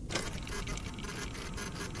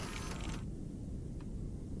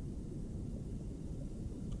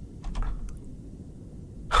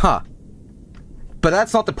 Huh. But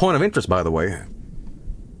that's not the point of interest, by the way.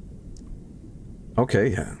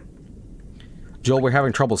 Okay. Joel, we're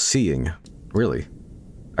having trouble seeing. Really?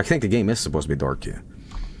 I think the game is supposed to be dark, yeah.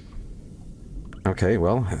 Okay,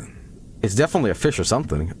 well... It's definitely a fish or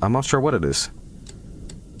something. I'm not sure what it is.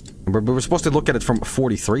 But we're supposed to look at it from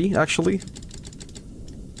 43, actually.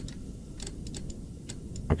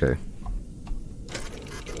 Okay.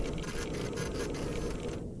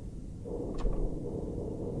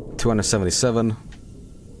 $277.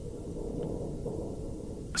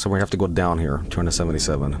 So we have to go down here.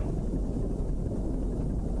 277.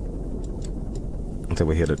 Until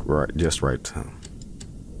we hit it right, just right.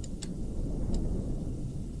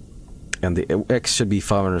 And the X should be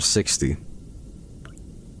 560.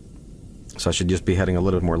 So I should just be heading a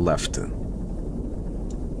little bit more left.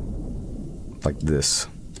 Like this.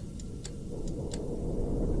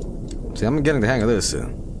 See, I'm getting the hang of this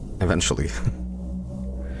eventually.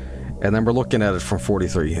 And then we're looking at it from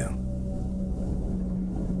 43.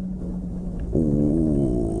 Ooh.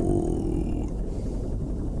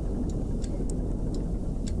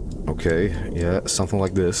 Okay, yeah, something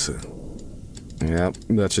like this. Yeah,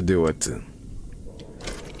 that should do it.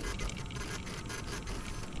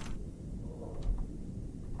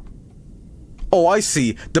 Oh, I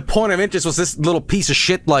see. The point of interest was this little piece of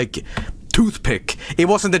shit, like, toothpick. It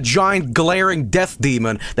wasn't the giant, glaring death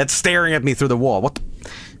demon that's staring at me through the wall. What the...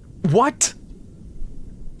 What?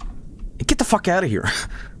 Get the fuck out of here.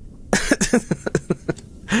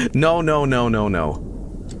 No, no, no, no, no.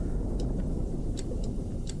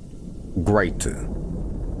 Great.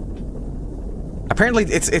 Apparently,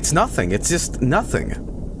 it's nothing. It's just nothing.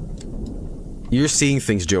 You're seeing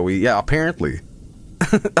things, Joey. Yeah, apparently.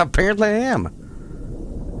 Apparently I am.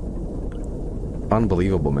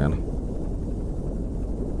 Unbelievable, man.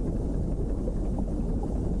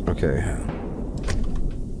 Okay.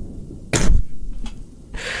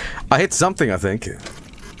 I hit something, I think.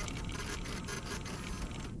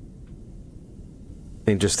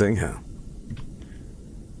 Interesting, huh?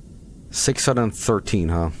 613,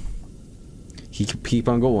 huh? He can keep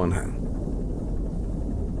on going, huh?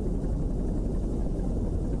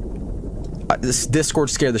 This Discord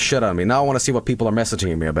scared the shit out of me. Now I want to see what people are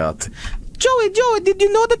messaging me about. Joey, did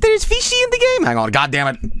you know that there's fishy in the game? Hang on,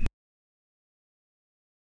 goddammit.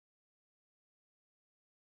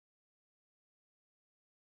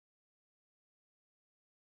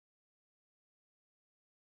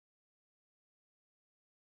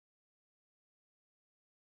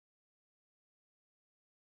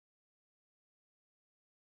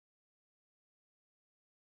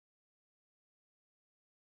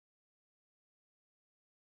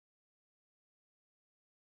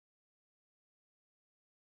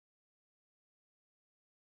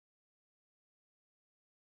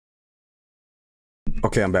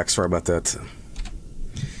 Okay, I'm back. Sorry about that.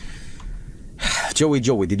 Joey,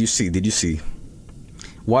 did you see? Did you see?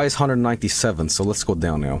 Why is 197? So let's go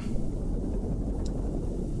down now.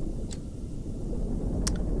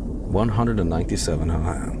 197.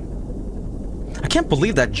 I can't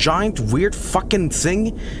believe that giant, weird fucking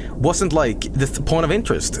thing wasn't like the point of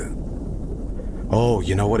interest. Oh,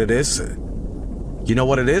 you know what it is? You know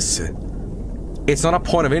what it is? It's not a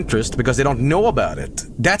point of interest because they don't know about it.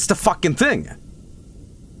 That's the fucking thing.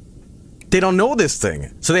 They don't know this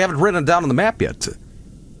thing, so they haven't written it down on the map yet.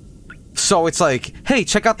 So it's like, hey,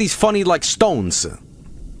 check out these funny, like, stones.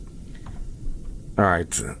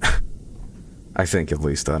 Alright. I think, at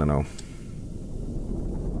least. I don't know.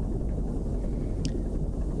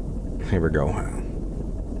 Here we go.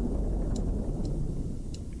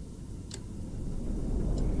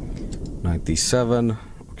 $97.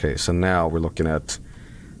 Okay, so now we're looking at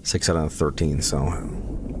 613, so...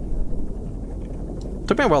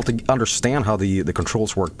 Took me a while to understand how the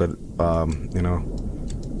controls work, but, you know...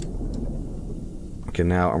 Okay,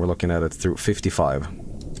 now we're looking at it through 55. Here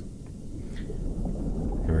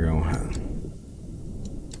we go.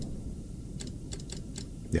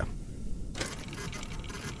 Yeah.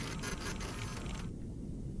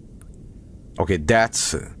 Okay,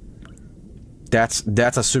 that's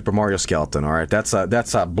a Super Mario skeleton, alright? That's a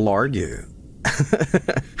Blarg.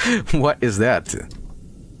 What is that?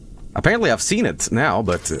 Apparently I've seen it now,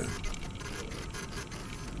 but...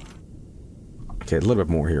 Okay, a little bit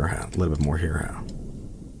more here, a little bit more here.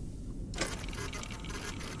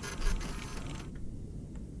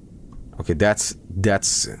 Okay, that's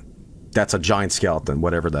a giant skeleton,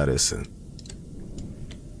 whatever that is.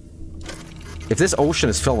 If this ocean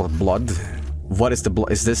is filled with blood, what is the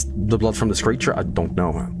blood? Is this the blood from this creature? I don't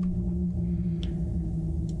know.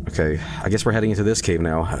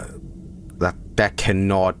 That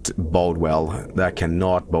cannot bode well. That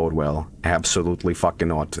cannot bode well. Absolutely fucking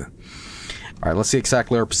not. Alright, let's see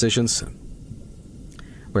exactly our positions.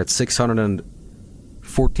 We're at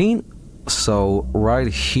 614. So, right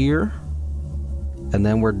here. And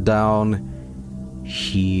then we're down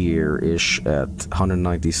here-ish at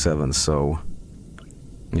 197, so...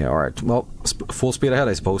 Yeah, alright. Well, full speed ahead,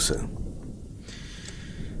 I suppose.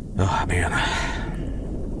 Oh, man.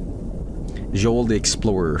 Joel the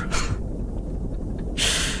Explorer.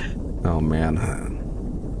 Oh, man.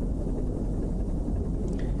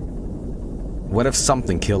 What if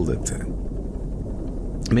something killed it?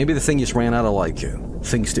 Maybe the thing just ran out of, like,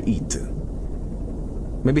 things to eat.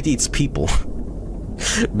 Maybe it eats people.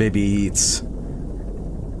 Maybe it eats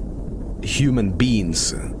human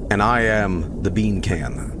beings, and I am the bean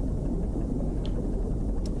can.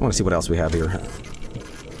 I want to see what else we have here.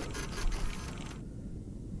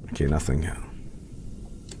 Okay, nothing.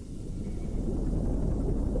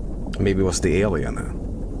 Maybe it was the alien.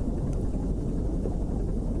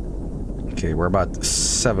 Okay, we're about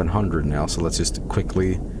 700 now, so let's just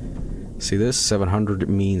quickly see this. 700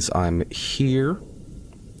 means I'm here,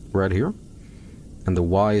 right here, and the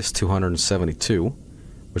Y is 272,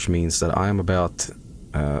 which means that I'm about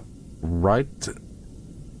right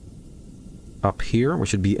up here. We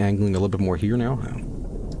should be angling a little bit more here now.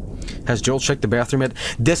 Has Joel checked the bathroom yet?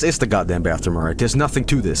 This is the goddamn bathroom, alright? There's nothing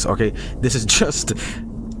to this, okay? This is just...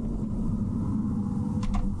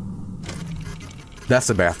 That's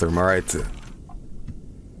the bathroom, alright?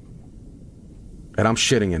 And I'm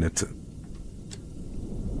shitting in it.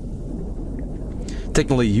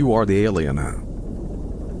 Technically, you are the alien.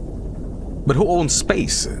 But who owns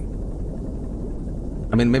space? I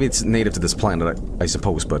mean, maybe it's native to this planet, I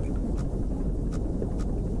suppose, but...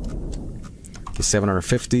 Okay,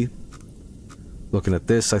 750. Looking at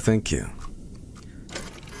this, I think, yeah.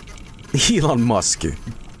 Elon Musk.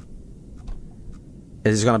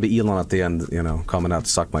 It's gonna be Elon at the end, you know, coming out to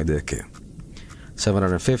suck my dick.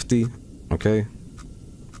 750, okay.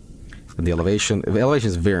 And the elevation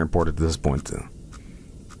is very important at this point.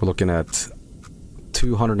 We're looking at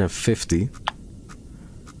 250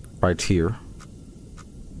 right here.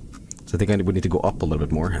 So I think we need to go up a little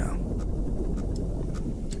bit more.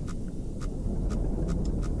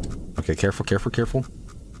 Okay, careful, careful, careful.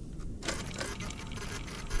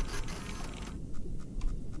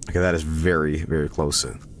 Okay, that is very, very close.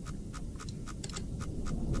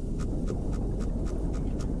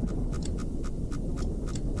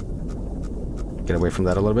 Get away from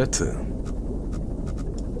that a little bit.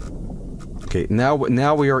 Okay, now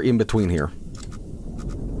we are in between here.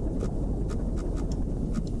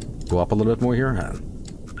 Go up a little bit more here.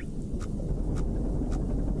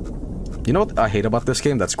 You know what I hate about this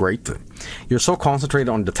game? That's great. You're so concentrated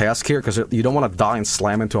on the task here because you don't want to die and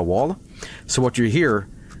slam into a wall. So what you hear,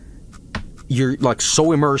 you're like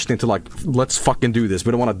so immersed into like, let's fucking do this.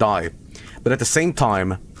 We don't want to die. But at the same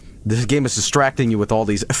time, this game is distracting you with all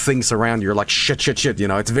these things around you. You're like, shit, shit, shit, you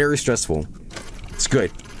know? It's very stressful. It's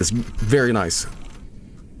good. It's very nice.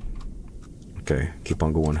 Okay, keep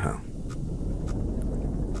on going, huh?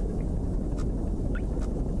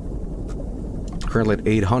 Currently at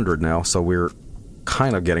 800 now, so we're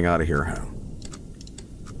kind of getting out of here.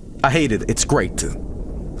 I hate it. It's great.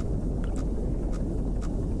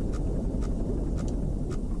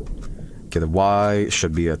 Okay, the Y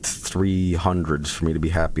should be at 300 for me to be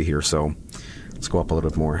happy here, so let's go up a little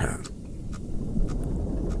bit more.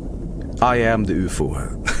 I am the UFO.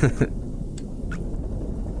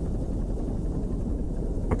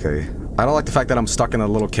 Okay. I don't like the fact that I'm stuck in a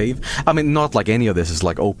little cave. I mean, not like any of this is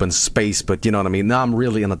like open space, but you know what I mean? Now I'm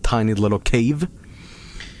really in a tiny little cave.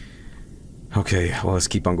 Okay, well, let's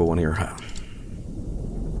keep on going here.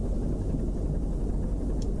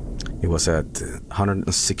 It was at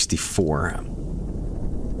 164.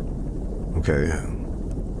 Okay.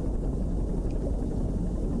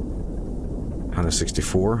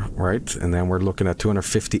 164, right? And then we're looking at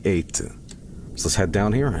 258. So let's head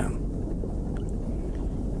down here.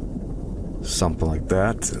 Something like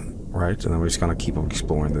that, right? And then we're just gonna keep on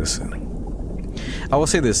exploring this. I will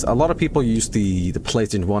say this, a lot of people use the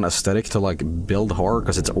PlayStation 1 aesthetic to like build horror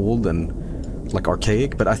because it's old and like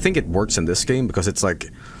archaic, but I think it works in this game because it's like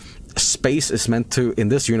space is meant to, in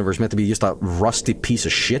this universe, meant to be just a rusty piece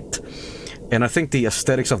of shit. And I think the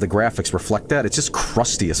aesthetics of the graphics reflect that. It's just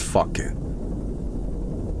crusty as fuck.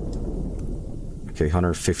 Okay,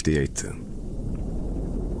 158. A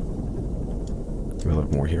little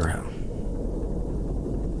bit more here.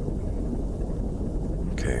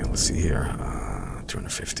 Okay, let's see here.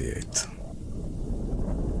 258.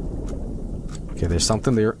 Okay, there's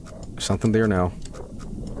something there. Something there now.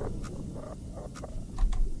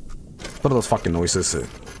 What are those fucking noises?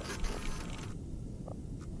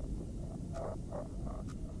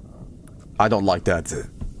 I don't like that.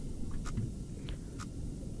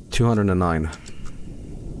 209.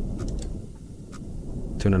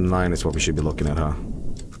 209 is what we should be looking at, huh?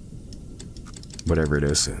 Whatever it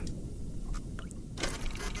is.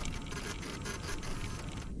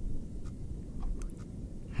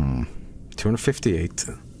 258.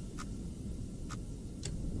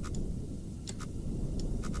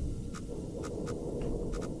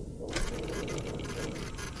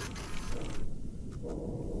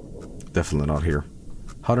 Definitely not here.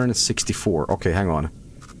 164. Okay, hang on.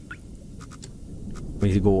 We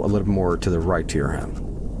need to go a little bit more to the right here.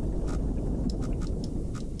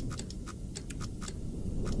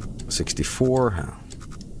 64.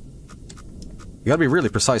 You gotta be really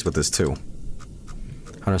precise with this too.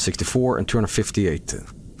 164 and 258.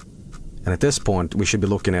 And at this point, we should be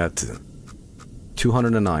looking at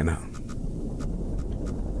 209.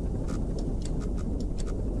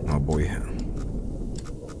 Oh boy.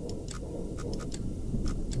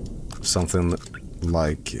 Something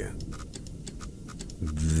like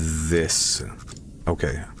this.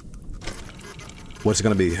 Okay. What's it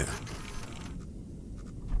gonna be?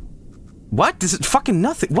 What? Is it fucking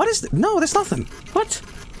nothing? What is it? No, there's nothing. What?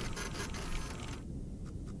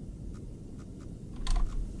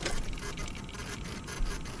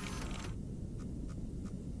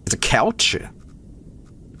 It's a couch?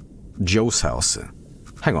 Joe's house.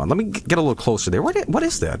 Hang on, let me get a little closer there. What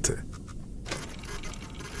is that?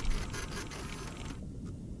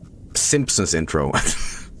 Simpsons intro.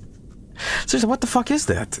 Seriously, what the fuck is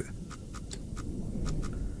that?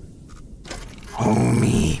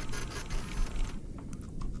 Homie.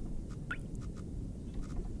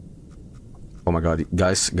 Oh my god,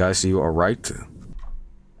 guys, you are right.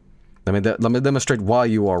 Let me demonstrate why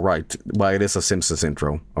you are right. Why it is a Simpsons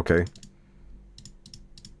intro, okay?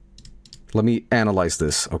 Let me analyze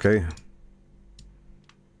this, okay?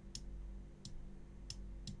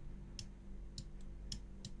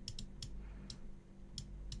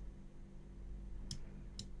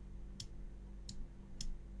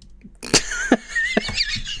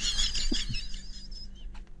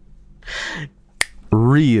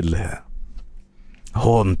 Real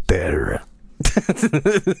Hunter.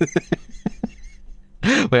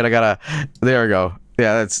 Wait, I gotta... There we go.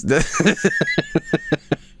 Yeah, that's...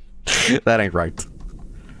 That ain't right.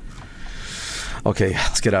 Okay,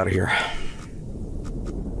 let's get out of here.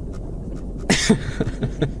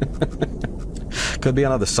 Could be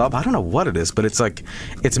another sub. I don't know what it is, but it's like...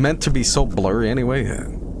 It's meant to be so blurry anyway.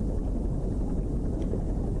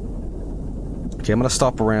 Okay, I'm gonna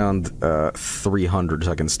stop around 300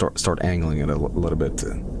 so I can start angling it a little bit.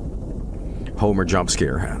 Homer jump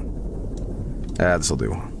scare. This'll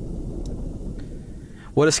do.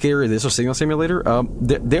 What is scary? This or Signal Simulator?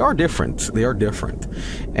 They are different. They are different,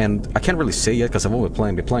 and I can't really say yet because I've only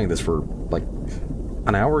been playing this for like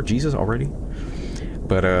an hour. Jesus, already.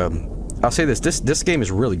 But I'll say this: this game is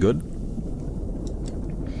really good.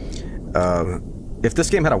 If this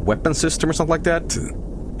game had a weapon system or something like that,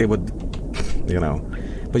 it would. You know,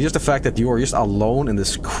 but just the fact that you are just alone in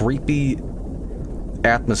this creepy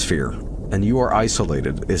atmosphere and you are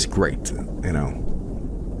isolated is great, you know.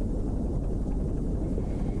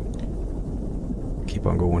 Keep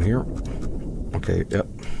on going here. Okay, yep.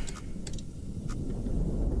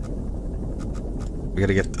 We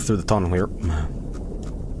gotta get through the tunnel here.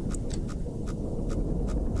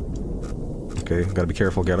 Okay, gotta be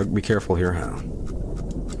careful, gotta be careful here.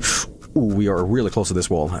 Ooh, we are really close to this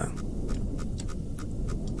wall, huh?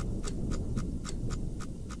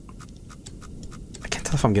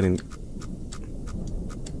 If I'm getting...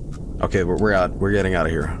 Okay, we're out. We're getting out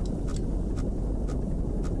of here.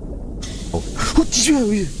 Oh.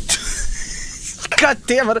 God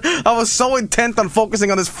damn it! I was so intent on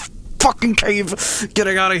focusing on this fucking cave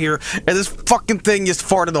getting out of here, and this fucking thing just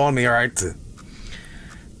farted on me, alright?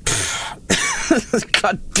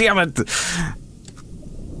 God damn it!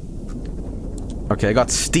 Okay, I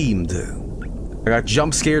got steamed. I got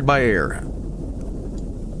jump scared by air.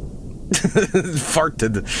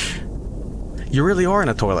 Farted. You really are in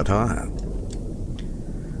a toilet, huh?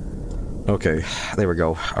 Okay, there we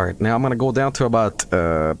go. Alright, now I'm gonna go down to about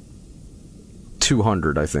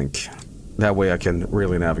 200, I think. That way I can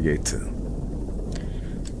really navigate.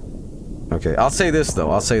 Okay, I'll say this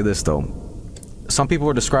though. Some people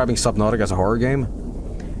are describing Subnautica as a horror game.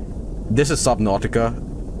 This is Subnautica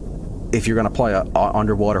if you're gonna play a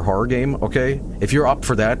underwater horror game, okay? If you're up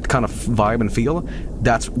for that kind of vibe and feel,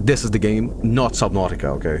 this is the game, not Subnautica,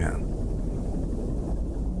 okay?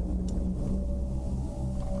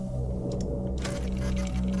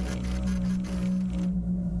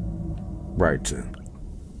 Right.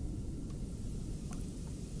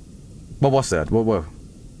 What was that? What?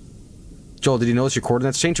 Joel, did you notice your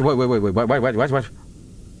coordinates changed? Wait. What?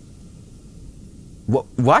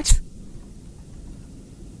 What?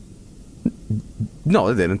 No,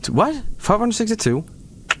 it didn't. What? 562?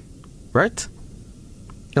 Right?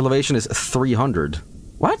 Elevation is 300.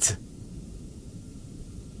 What?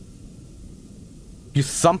 You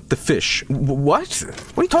thumped the fish. What?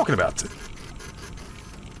 What are you talking about?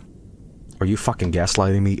 Are you fucking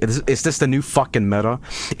gaslighting me? Is this the new fucking meta?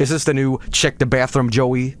 Is this the new check the bathroom,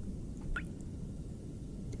 Joey?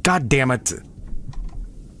 God damn it.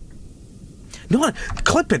 No,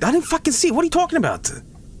 clip it. I didn't fucking see it. What are you talking about?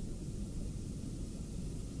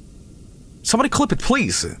 Somebody clip it,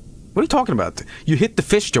 please. What are you talking about? You hit the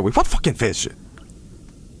fish, Joey. What fucking fish?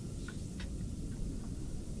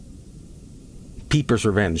 Peeper's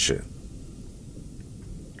Revenge.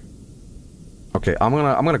 Okay, I'm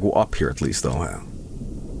gonna go up here at least, though.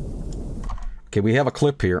 Okay, we have a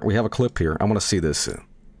clip here. We have a clip here. I want to see this.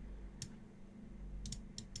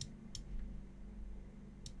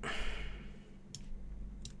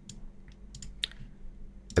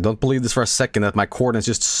 I don't believe this for a second that my coordinates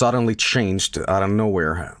just suddenly changed out of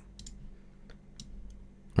nowhere.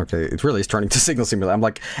 Okay, it really is turning to Signal Simulator. I'm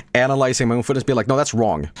like analyzing my own footage, be like, no, that's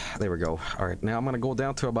wrong. There we go. Alright, now I'm gonna go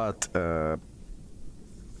down to about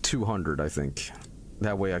 200, I think.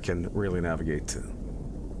 That way I can really navigate.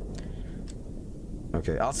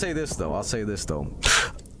 Okay, I'll say this though.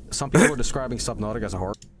 Some people are describing Subnautica as a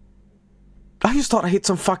horror. I just thought I hit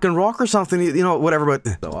some fucking rock or something, you know, whatever, but...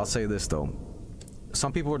 So, I'll say this though.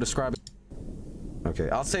 Some people are describing... Okay,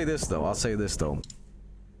 I'll say this though.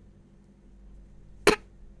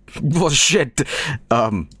 Well, shit.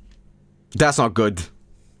 That's not good.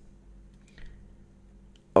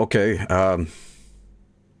 Okay,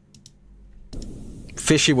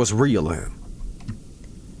 Fishy was real.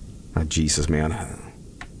 Oh, Jesus, man.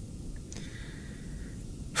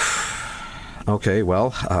 Okay, well,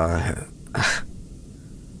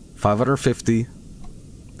 550.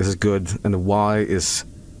 This is good, and the Y is...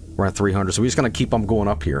 We're at 300, so we're just gonna keep on going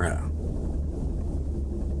up here.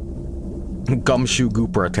 Gumshoe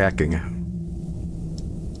Gooper attacking.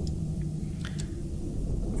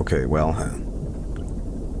 Okay, well...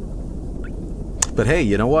 But hey,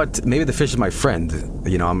 you know what? Maybe the fish is my friend.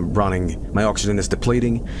 You know, I'm running... My oxygen is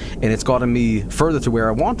depleting, and it's gotten me further to where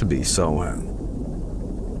I want to be, so...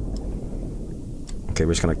 Okay,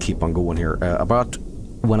 we're just gonna keep on going here. About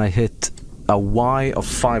when I hit a Y of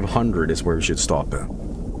 500 is where we should stop.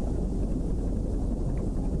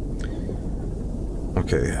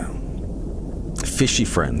 Okay. Fishy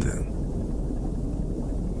friend.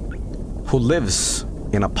 Who lives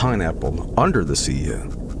in a pineapple under the sea.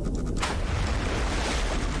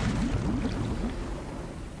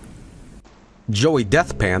 Joey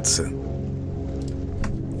Death Pants.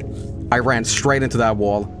 I ran straight into that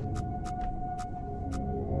wall.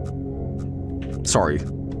 Sorry.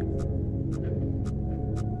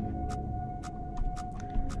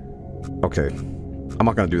 Okay. I'm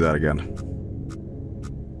not gonna do that again.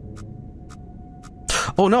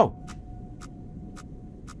 Oh no!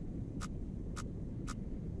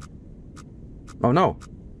 Oh no.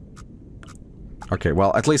 Okay,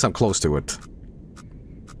 well, at least I'm close to it.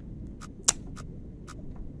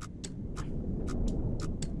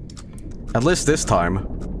 At least this time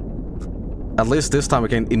I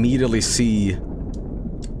can immediately see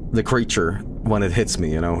the creature when it hits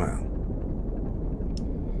me, you know?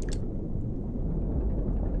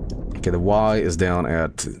 Okay, the Y is down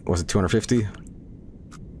at, was it 250?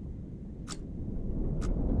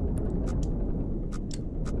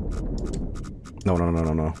 No.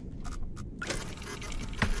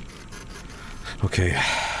 Okay,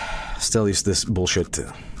 still use this bullshit.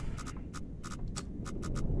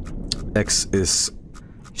 X is...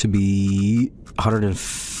 should be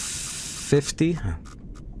 150?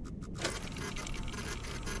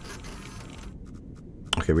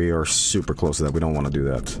 Okay, we are super close to that. We don't want to do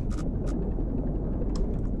that.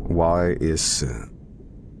 Y is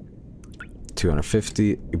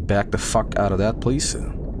 250. Back the fuck out of that, please.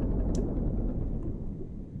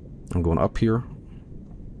 I'm going up here.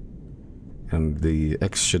 And the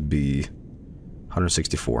X should be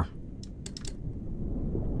 164.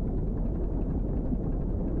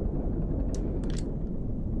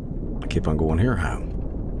 I keep on going here.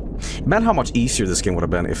 Man, how much easier this game would have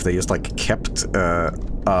been if they just, like, kept,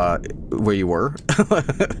 where you were.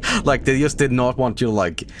 Like, they just did not want you to,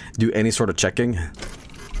 like, do any sort of checking.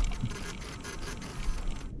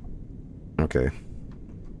 Okay.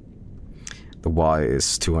 The Y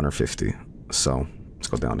is 250, so let's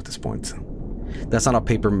go down at this point. That's not how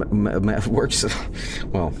paper works.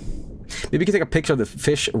 Well, maybe you can take a picture of the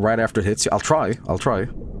fish right after it hits you. I'll try. I'll try.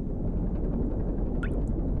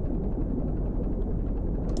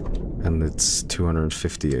 And it's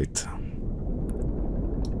 258.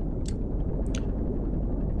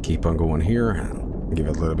 Keep on going here. Give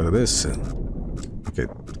it a little bit of this. Okay,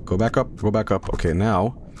 go back up. Go back up. Okay,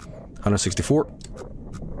 now 164.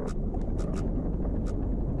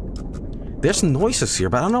 There's noises here,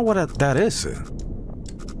 but I don't know what that is.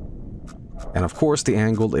 And of course, the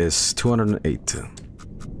angle is 208.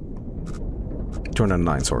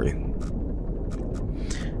 209, sorry.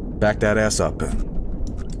 Back that ass up.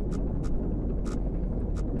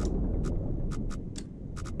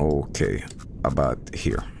 Okay, about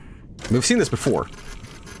here. We've seen this before.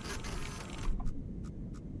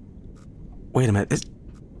 Wait a minute.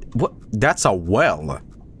 What? That's a well.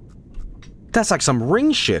 That's like some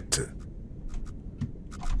ring shit.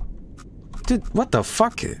 Dude, what the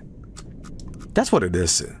fuck? That's what it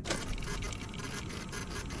is.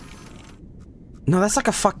 No, that's like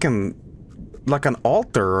a fucking... like an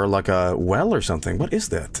altar or like a well or something. What is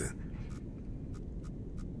that?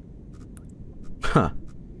 Huh.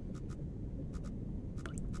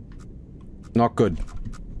 Not good.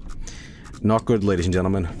 Not good, ladies and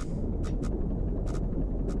gentlemen.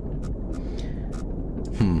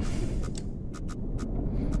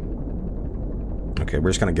 Okay, we're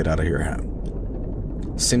just gonna get out of here.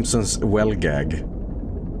 Simpsons well gag.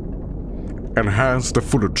 Enhance the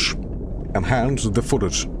footage. Enhance the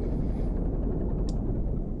footage.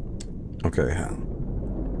 Okay. I'm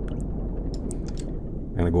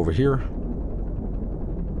gonna go over here.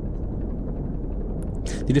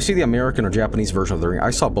 Did you see the American or Japanese version of the ring?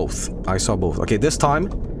 I saw both. I saw both. Okay, this time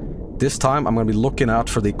I'm gonna be looking out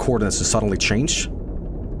for the coordinates to suddenly change.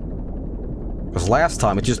 Because last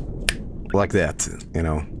time it just... like that, you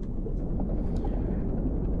know.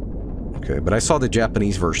 Okay, but I saw the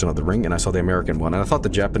Japanese version of the ring and I saw the American one, and I thought the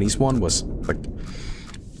Japanese one was, like,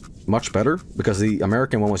 much better, because the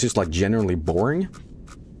American one was just, like, genuinely boring.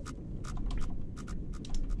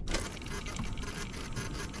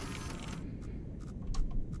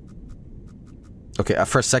 Okay,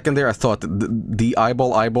 for a second there I thought the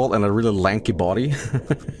eyeball and a really lanky body.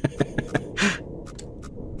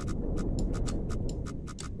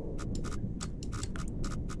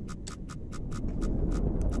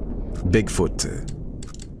 Bigfoot.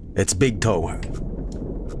 It's big toe.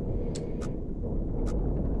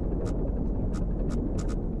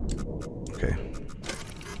 Okay.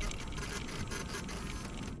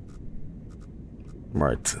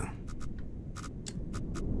 Right.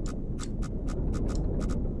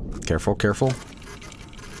 Careful, careful.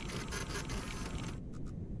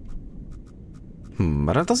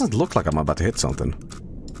 But it doesn't look like I'm about to hit something.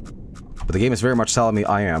 But the game is very much telling me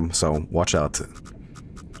I am, so watch out.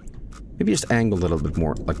 Maybe just angle a little bit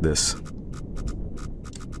more, like this.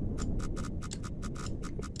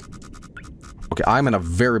 Okay, I'm in a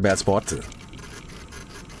very bad spot.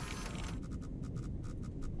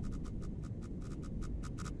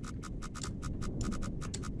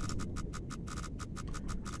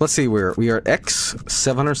 Let's see where we are at X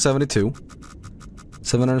 772.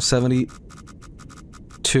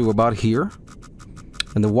 772 about here.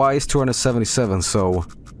 And the Y is 277, so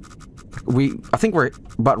I think we're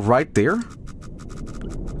about right there.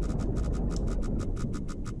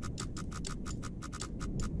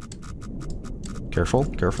 Careful,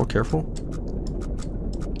 careful, careful.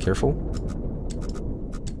 Careful.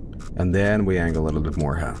 And then we angle a little bit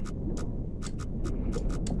more, huh?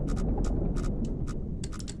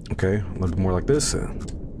 Okay, a little bit more like this.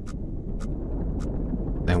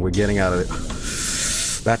 And we're getting out of it.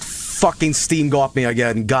 That fucking steam got me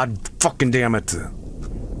again. God fucking damn it.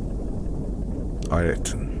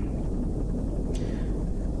 Alright.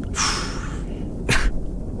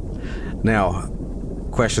 Now,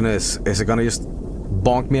 question is it gonna just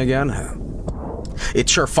bonk me again? It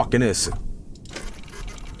sure fucking is.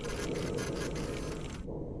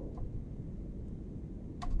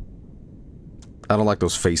 I don't like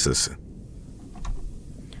those faces.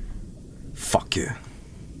 Fuck yeah.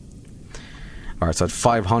 Alright, so at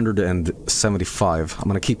 575. I'm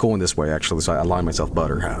gonna keep going this way, actually, so I align myself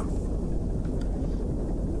better.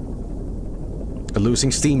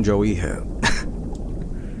 Losing steam, Joey.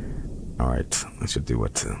 Alright, I should do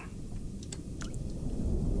it.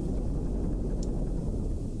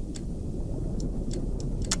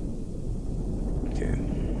 Okay.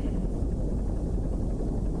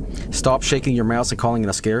 Stop shaking your mouse and calling it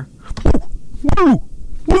a scare.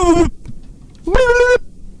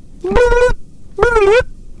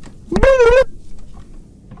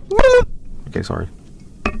 Okay, sorry.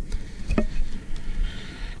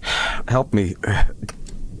 Help me.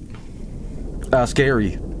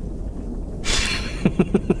 Scary.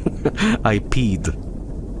 I peed.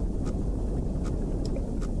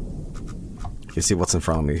 You see what's in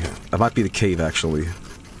front of me. That might be the cave, actually.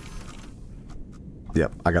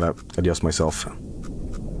 Yep, I gotta adjust myself.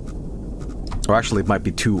 Or actually, it might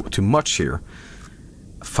be too much here.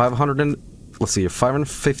 500 and... Let's see,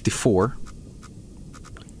 554.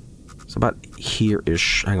 It's about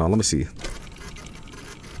here-ish. Hang on, let me see.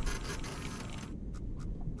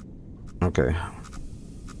 Okay.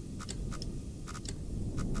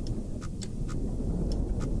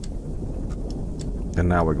 And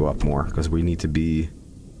now we go up more, because we need to be...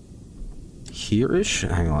 here-ish?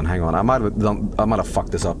 Hang on. I might have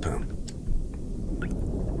fucked this up. Don't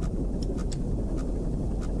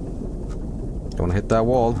wanna hit that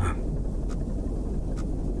wall.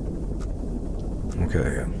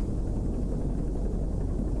 Okay.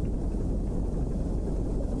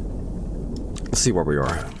 Let's see where we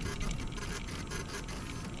are.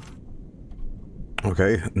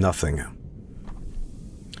 Okay, nothing.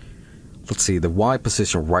 Let's see, the Y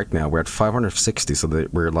position right now, we're at 560, so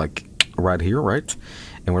we're like right here, right?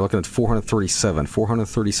 And we're looking at 437,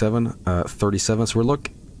 37, so we're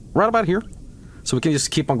right about here. So we can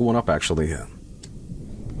just keep on going up, actually.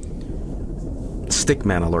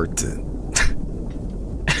 Stickman alert.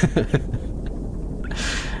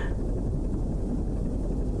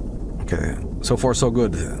 Okay, so far so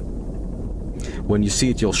good. When you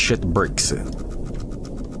see it, you'll shit bricks.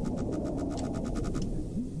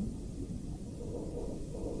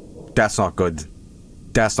 That's not good.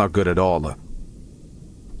 That's not good at all.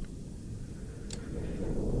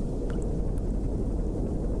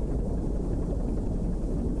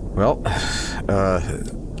 Well,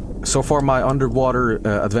 so far my underwater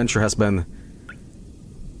adventure has been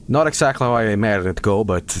not exactly how I imagined it to go,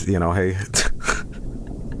 but, you know, hey.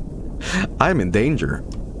 I'm in danger.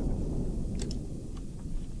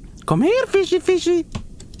 Come here, fishy, fishy.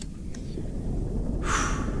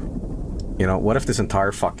 You know, what if this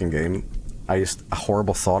entire fucking game, a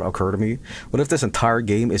horrible thought occurred to me. What if this entire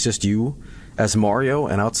game is just you as Mario,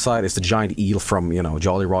 and outside is the giant eel from, you know,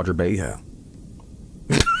 Jolly Roger Bay?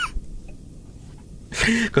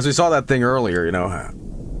 Because we saw that thing earlier, you know.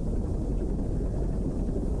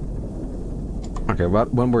 Okay,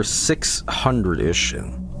 about when we're 600-ish.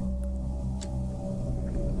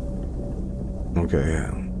 Okay.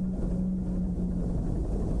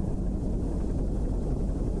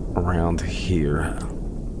 Around here.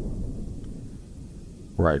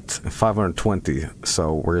 Right, 520.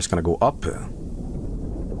 So we're just gonna go up.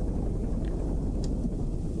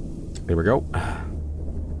 Here we go.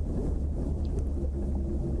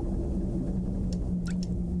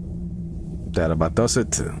 That about does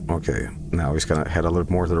it. Okay, now he's gonna head a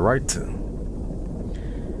little more to the right.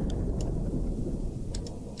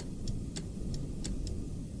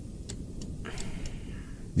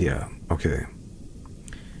 Yeah, okay.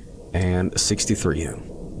 And 63.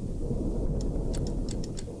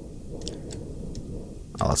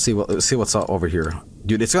 Let's see what's over here.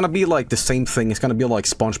 Dude, it's gonna be like the same thing. It's gonna be like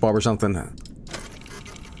SpongeBob or something.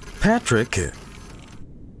 Patrick.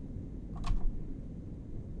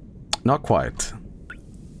 Not quite.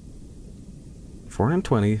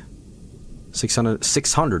 420.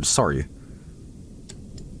 600, sorry.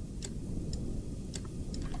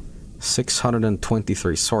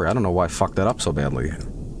 623, sorry, I don't know why I fucked that up so badly.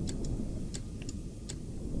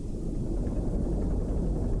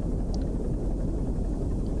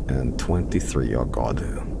 And 23, oh god.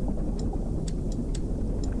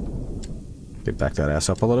 Get back that ass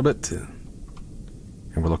up a little bit. And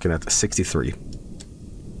we're looking at 63.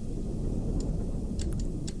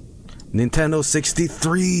 Nintendo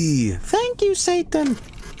 63! Thank you, Satan!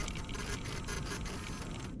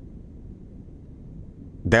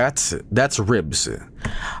 That's ribs.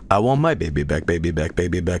 I want my baby back, baby back,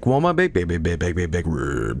 baby back. Want my baby, baby, baby, baby back,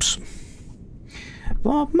 ribs.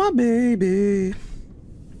 Want my baby.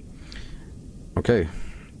 Okay.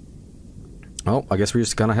 Oh, I guess we're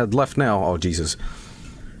just gonna head left now. Oh, Jesus.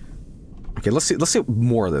 Okay, let's see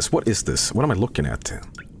more of this. What is this? What am I looking at?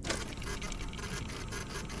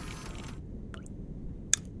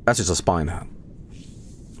 That's just a spine.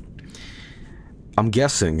 I'm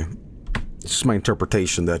guessing, it's just my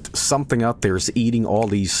interpretation, that something out there is eating all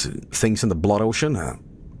these things in the blood ocean. I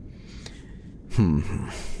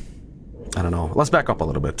don't know. Let's back up a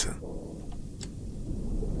little bit.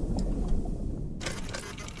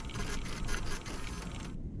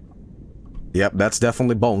 Yep, that's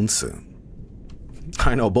definitely Bones.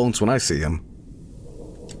 I know Bones when I see him.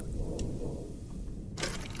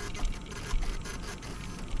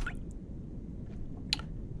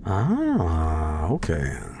 Ah,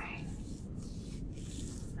 okay.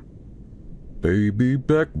 Baby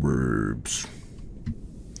back ribs.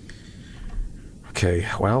 Okay,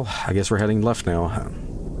 well, I guess we're heading left now.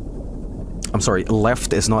 I'm sorry,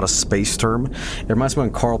 left is not a space term. It reminds me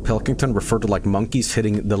when Carl Pilkington referred to like monkeys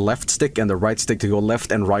hitting the left stick and the right stick to go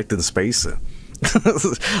left and right in space.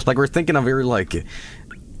 Like we're thinking of very like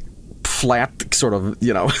flat sort of,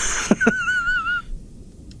 you know.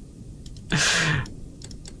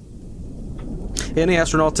 Any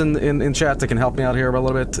astronauts in chat that can help me out here a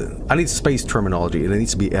little bit? I need space terminology and it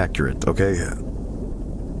needs to be accurate, okay?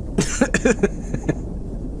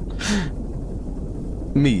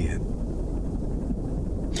 Me.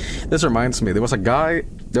 This reminds me, there was a guy,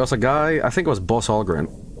 I think it was Buzz Aldrin.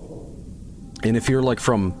 And if you're like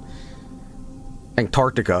from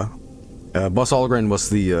Antarctica, Buzz Aldrin was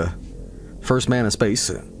the first man in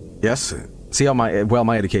space. Yes? See how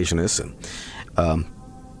my education is.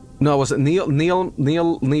 No, it was Neil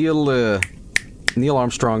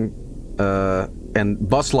Armstrong and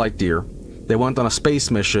Buzz Lightyear. They went on a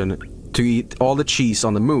space mission to eat all the cheese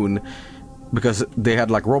on the moon because they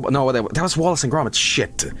had like robot. No, that was Wallace and Gromit.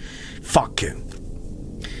 Shit, fuck.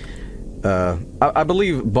 I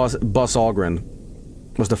believe Buzz Aldrin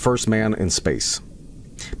was the first man in space,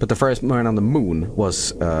 but the first man on the moon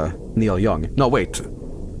was Neil Young. No, wait.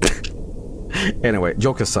 Anyway,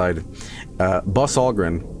 joke aside, Buzz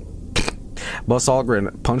Aldrin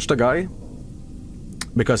punched a guy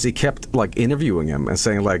because he kept like interviewing him and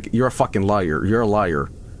saying like, "You're a fucking liar. You're a liar.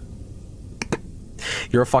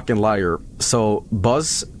 You're a fucking liar." So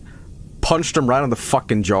Buzz punched him right on the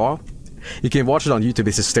fucking jaw. You can watch it on YouTube.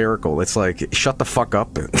 It's hysterical. It's like, shut the fuck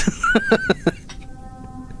up.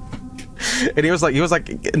 And he was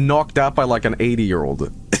like knocked out by like an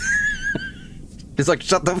 80-year-old. He's like,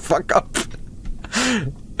 shut the fuck up.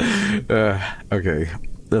 Okay,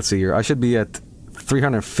 let's see here. I should be at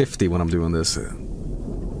 350 when I'm doing this.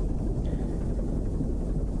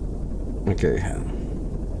 Okay.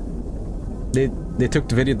 They took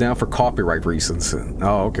the video down for copyright reasons.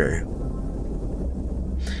 Oh, okay.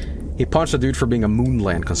 He punched a dude for being a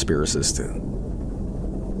moonland conspiracist.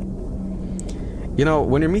 You know,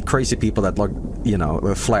 when you meet crazy people that, like, you know,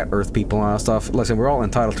 the flat earth people and all that stuff, listen, we're all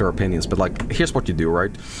entitled to our opinions, but, like, here's what you do,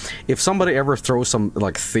 right? If somebody ever throws some,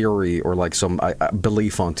 like, theory or, like, some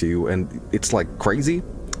belief onto you and it's, like, crazy,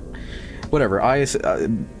 whatever, I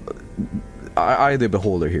the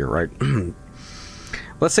beholder here, right?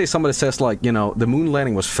 Let's say somebody says, like, you know, the moon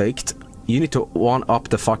landing was faked. You need to one-up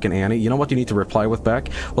the fucking ante. You know what you need to reply with back?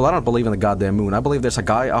 Well, I don't believe in the goddamn moon. I believe there's a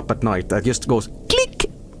guy up at night that just goes, click!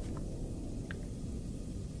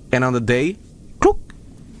 And on the day, clook!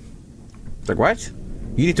 It's like, what?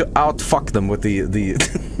 You need to out-fuck them with the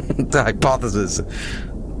the hypothesis.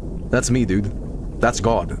 That's me, dude. That's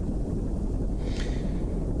God.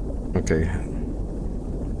 Okay.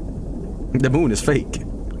 The moon is fake.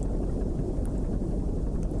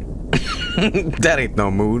 That ain't no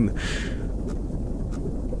moon.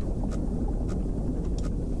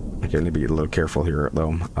 Okay, I need to be a little careful here,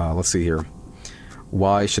 though. Let's see here.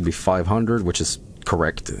 Y should be 500, which is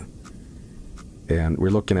correct. And we're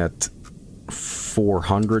looking at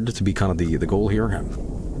 400 to be kind of the goal here.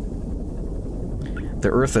 The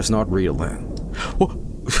Earth is not real. Whoa.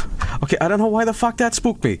 Okay, I don't know why the fuck that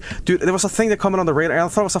spooked me. Dude, there was a thing that coming on the radar, and I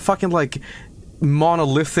thought it was a fucking, like,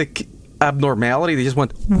 monolithic abnormality. They just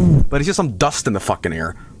went, but it's just some dust in the fucking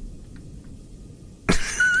air.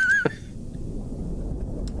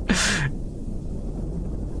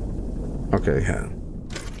 Okay,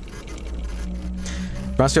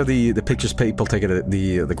 reminds me of the pictures people take at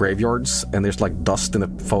the graveyards, and there's like dust in the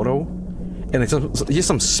photo, and it's just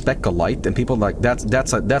some speck of light, and people are like,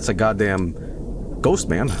 that's a goddamn ghost,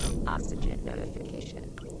 man. Oxygen notification.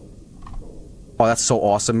 Oh, that's so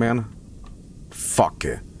awesome, man. Fuck.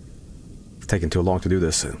 It's taking too long to do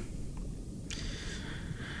this.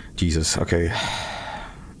 Jesus, okay.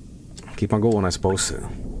 Keep on going, I suppose.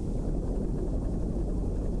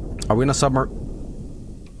 Are we in a submarine?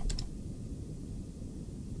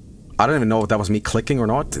 I don't even know if that was me clicking or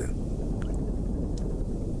not.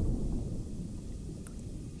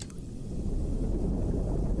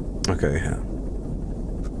 Okay.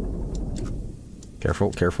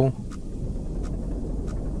 Careful, careful.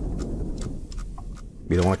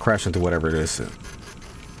 We don't want to crash into whatever it is.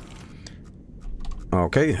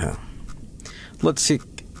 Okay. Let's see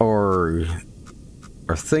our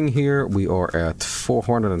thing here. We are at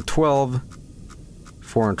 412.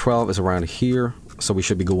 412 is around here, so we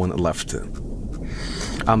should be going left.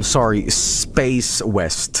 I'm sorry, space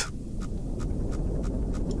west.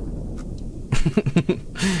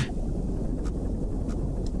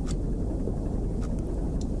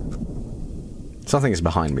 Something is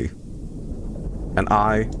behind me. And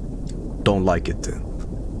I don't like it.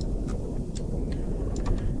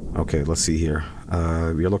 Okay, let's see here.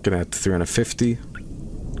 We're looking at 350.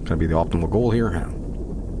 Gonna be the optimal goal here.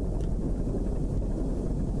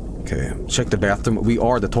 Okay, check the bathroom. We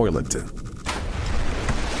are the toilet.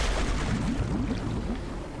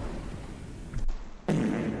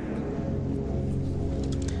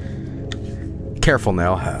 Careful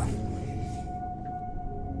now.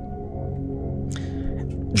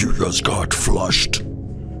 You just got flushed.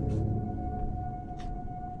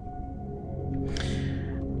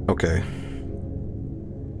 Okay.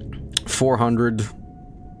 400.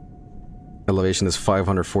 Elevation is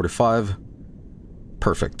 545.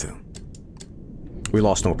 Perfect. We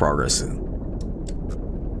lost no progress.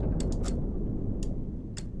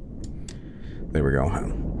 There we go.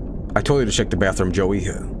 I told you to check the bathroom, Joey.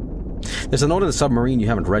 There's a note in the submarine you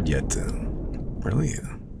haven't read yet. Really?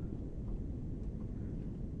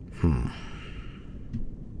 I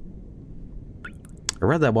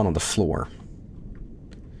read that one on the floor.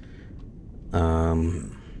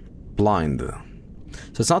 Blind. So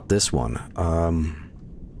it's not this one. Oh,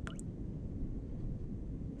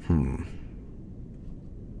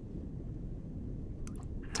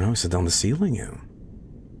 is it down the ceiling?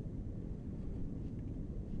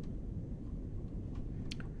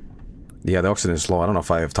 Yeah, the oxygen is low. I don't know if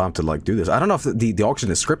I have time to, like, do this. I don't know if the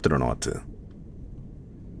oxygen is scripted or not.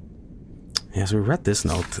 Yeah, so we read this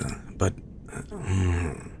note, but...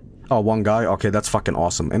 Oh, one guy? Okay, that's fucking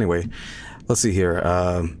awesome. Anyway, let's see here.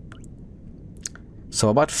 So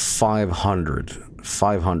about 500.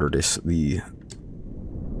 500 is the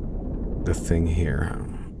thing here.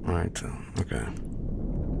 Right, okay.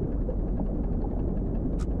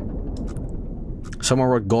 Someone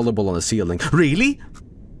wrote gullible on the ceiling. Really?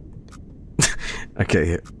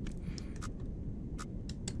 Okay.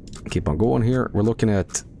 Keep on going here. We're looking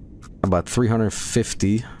at about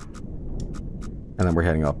 350. And then we're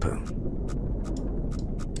heading up.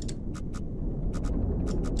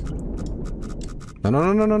 No.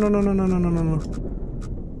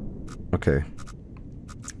 Okay.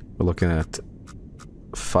 We're looking at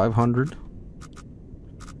 500.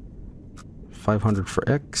 500 for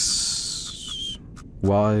X.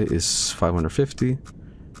 Y is 550.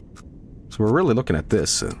 So we're really looking at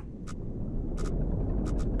this.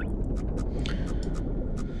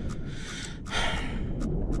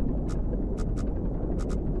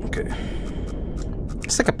 Okay.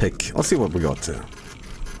 Let's take a pick. Let's see what we got.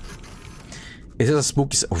 Is this a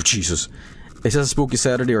spooky... Oh, Jesus. Is this a spooky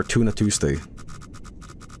Saturday or Tuna Tuesday?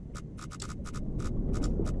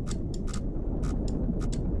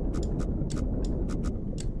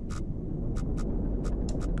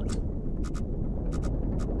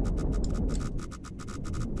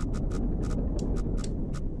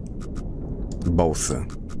 Both.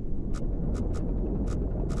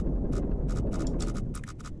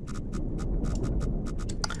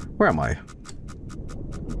 Where am I? I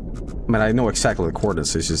mean, I know exactly the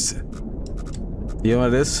coordinates, it's just... You know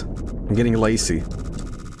what it is? I'm getting lazy.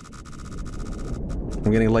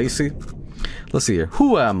 I'm getting lazy? Let's see here.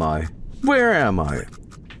 Who am I? Where am I?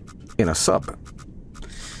 In a sub.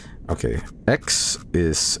 Okay. X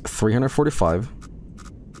is 345.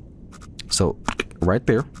 So, right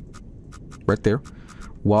there. Right there.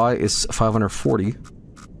 Y is 540.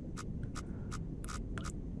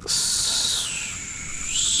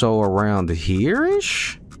 So around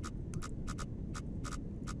here-ish?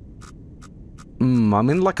 I'm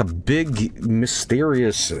in like a big,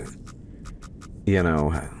 mysterious, you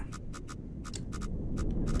know...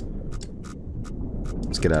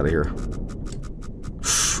 Let's get out of here.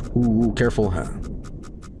 Ooh, careful.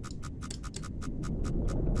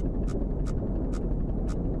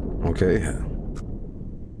 Okay.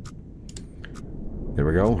 There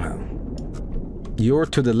we go. You're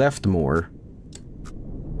to the left more.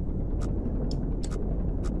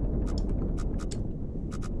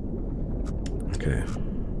 Okay.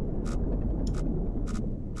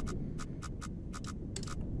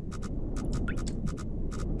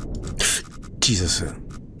 Jesus.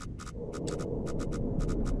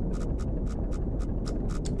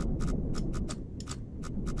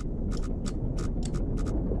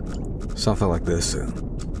 Something like this.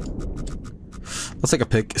 Let's take a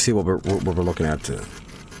pick, see what we're looking at.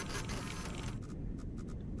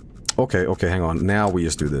 Okay, okay, hang on. Now we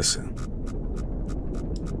just do this.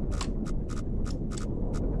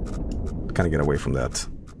 Kind of get away from that.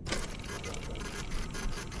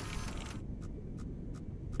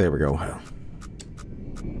 There we go.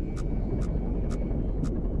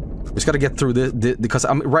 Just gotta get through this because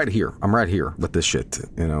I'm right here. I'm right here with this shit,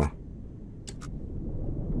 you know.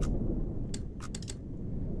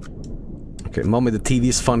 Okay, mommy, the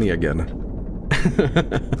TV's funny again.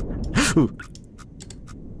 Ooh.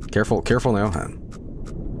 Careful, careful now.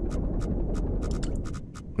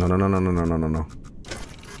 No, no, no, no, no, no, no, no, no.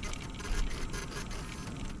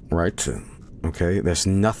 Right. Okay, there's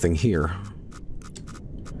nothing here.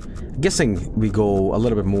 I'm guessing we go a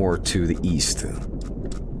little bit more to the east.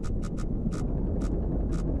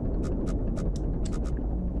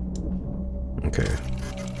 Okay.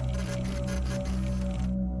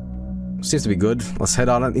 Seems to be good. Let's head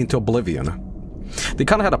on into oblivion. They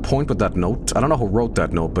kind of had a point with that note. I don't know who wrote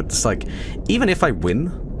that note, but it's like, even if I win,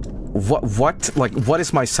 what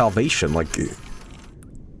is my salvation? Like,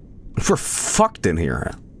 we're fucked in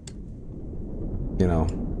here. You know.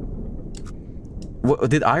 What,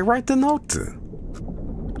 did I write the note?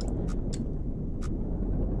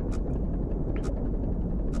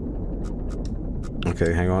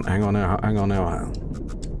 Okay, hang on now.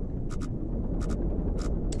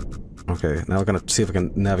 Okay, now we're gonna see if I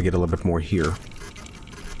can navigate a little bit more here.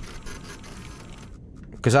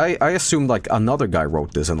 Because I assumed, like, another guy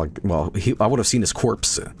wrote this, and, like, well, I would have seen his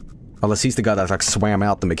corpse. Unless he's the guy that, like, swam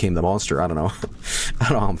out and became the monster. I don't know. I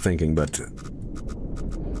don't know how I'm thinking, but...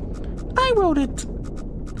 I wrote it!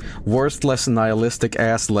 Worthless,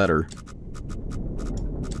 nihilistic-ass letter.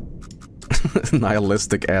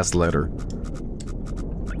 Nihilistic-ass letter.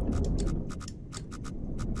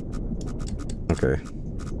 Okay.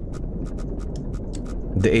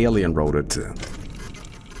 The alien wrote it.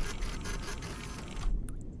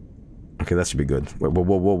 Okay, that should be good. Whoa,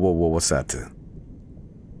 what's that?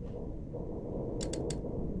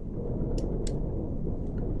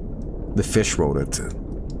 The fish wrote it.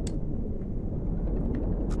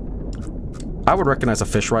 I would recognize a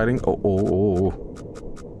fish writing. Oh.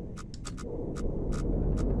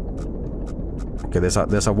 Okay,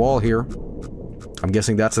 there's a wall here. I'm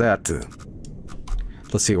guessing that's that.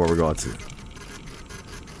 Let's see where we got to.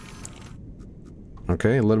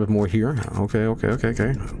 Okay, a little bit more here. Okay.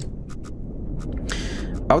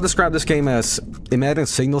 I would describe this game as imagine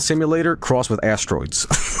Signal Simulator crossed with asteroids.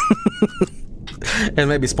 And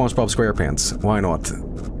maybe SpongeBob SquarePants. Why not?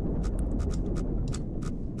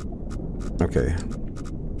 Okay.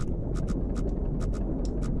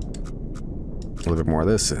 A little bit more of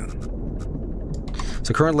this.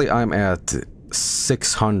 So currently I'm at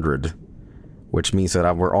 600, which means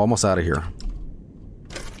that we're almost out of here.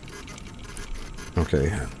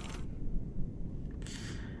 Okay.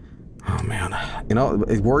 Oh man. You know,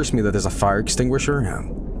 it worries me that there's a fire extinguisher.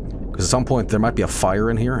 Because at some point there might be a fire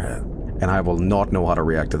in here, and I will not know how to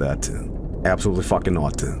react to that. Absolutely fucking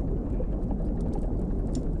not.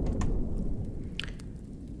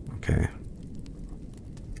 Okay.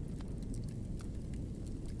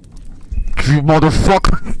 You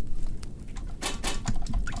motherfucker!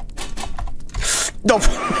 No!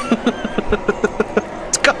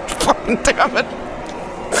 God fucking damn it!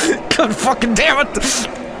 God fucking damn it!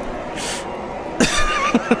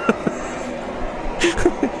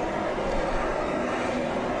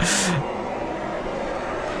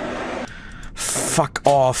 Fuck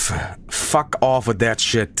off. Fuck off with that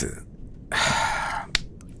shit.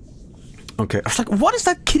 Okay, I was like, what is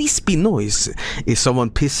that crispy noise? Is someone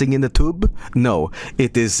pissing in the tube? No,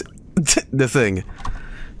 it is the thing.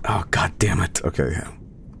 Oh, god damn it. Okay.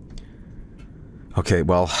 Okay,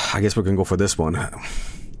 well, I guess we can go for this one.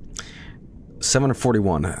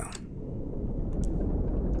 741.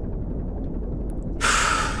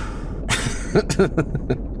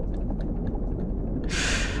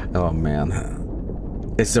 Oh, man.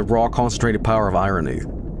 It's the raw, concentrated power of irony.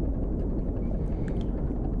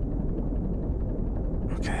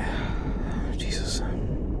 Okay. Jesus.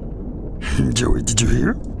 Joey, did you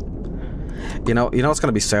hear? You know it's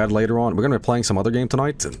gonna be sad later on. We're gonna be playing some other game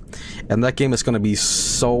tonight, and that game is gonna be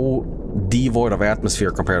so devoid of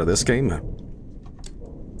atmosphere compared to this game.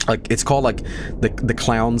 Like, it's called, like, the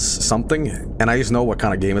Clowns something, and I just know what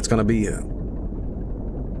kind of game it's gonna be.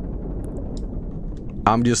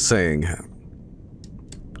 I'm just saying.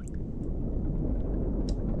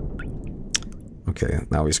 Okay,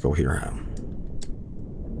 now we just go here.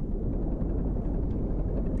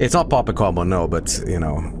 It's not Papa Combo, no, but, you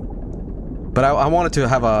know. But I wanted to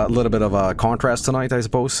have a little bit of a contrast tonight, I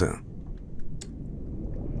suppose.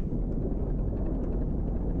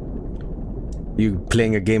 You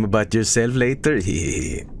playing a game about yourself later?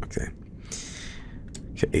 Okay.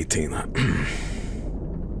 Okay, 18.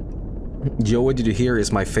 Joey, did you hear,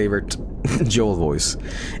 is my favorite Joel voice.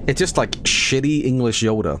 It's just like shitty English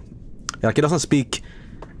Yoda. Like, he doesn't speak...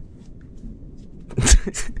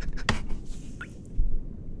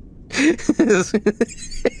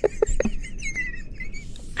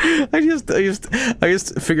 I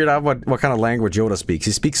just figured out what kind of language Yoda speaks.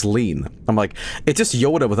 He speaks lean. I'm like, it's just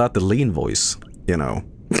Yoda without the lean voice, you know.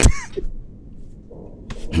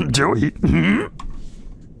 Joey.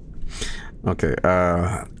 Okay,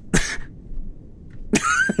 I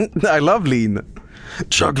love lean.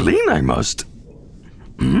 Chug lean, I must.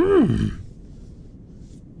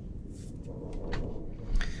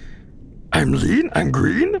 I'm lean, I'm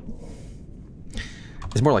green.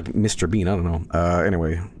 It's more like Mr. Bean, I don't know.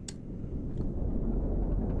 Anyway.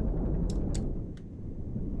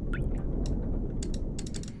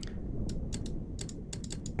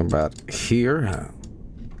 About here.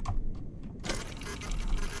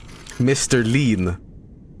 Mr. Lean.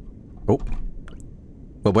 Oh.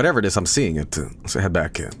 Well, whatever it is, I'm seeing it. So head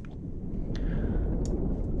back in.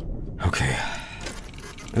 Okay.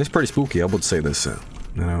 And it's pretty spooky, I would say this. You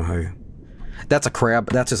know, that's a crab.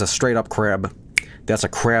 That's just a straight up crab. That's a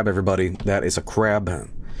crab, everybody. That is a crab.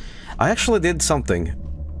 I actually did something.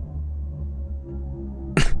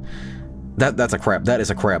 That's a crab. That is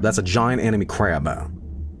a crab. That's a giant enemy crab.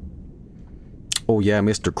 Oh yeah,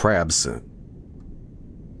 Mr. Krabs.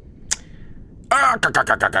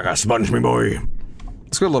 Sponge me, boy.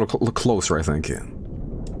 Let's go a little closer, I think.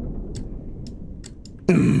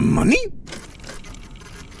 Money?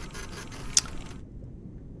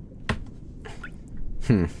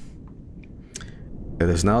 It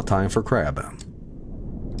is now time for crab.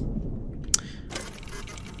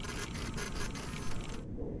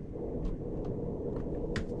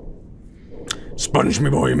 Sponge me,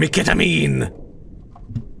 boy, me ketamine.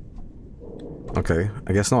 Okay,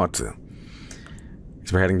 I guess not.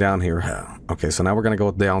 Because we're heading down here. Okay, so now we're gonna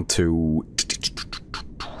go down to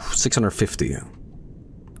 650.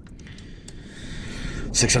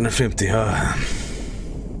 650,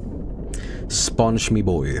 Sponge me,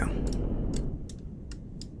 boy.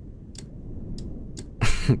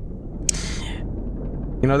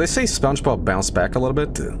 You know, they say SpongeBob bounced back a little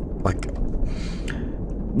bit.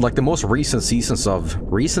 Like the most recent seasons of...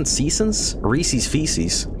 Reese's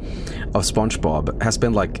Feces of SpongeBob has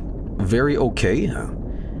been, like, very okay.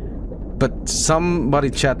 But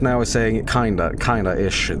somebody chat now is saying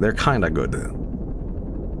kinda-ish. They're kinda good.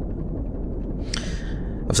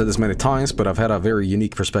 I've said this many times, but I've had a very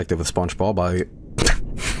unique perspective with SpongeBob.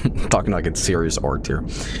 Talking like it's serious art here.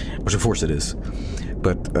 Which of course it is.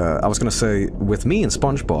 But I was gonna say, with me and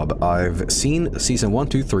SpongeBob, I've seen season 1,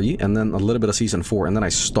 2, 3, and then a little bit of season 4, and then I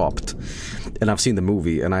stopped. And I've seen the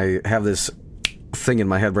movie, and I have this thing in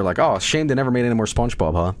my head where like, oh, shame they never made any more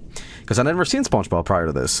SpongeBob, huh? Because I'd never seen SpongeBob prior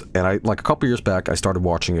to this. And I, like a couple years back, I started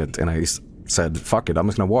watching it, and I said, fuck it, I'm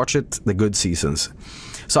just gonna watch it, the good seasons.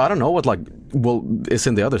 So I don't know what, like, well, is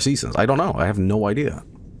in the other seasons. I don't know. I have no idea.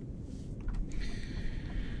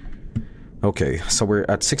 Okay, so we're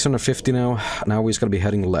at 650 now. Now we're just gonna be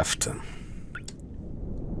heading left.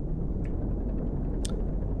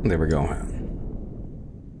 There we go.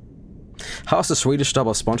 How's the Swedish dub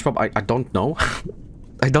of SpongeBob? I don't know.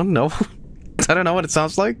 I don't know. I don't know what it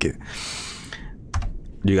sounds like. Do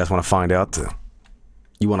you guys want to find out?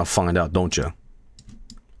 You want to find out, don't you?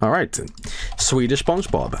 Alright. Swedish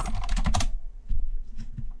SpongeBob.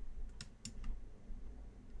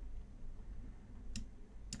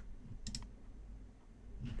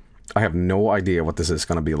 I have no idea what this is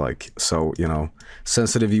going to be like, so, you know,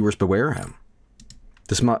 sensitive viewers beware.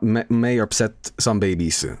 This may upset some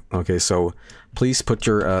babies, okay, so please put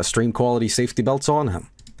your stream quality safety belts on.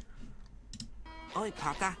 Oj,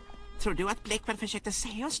 Pata. Tror du att Blackbird försökte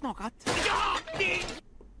säga oss något?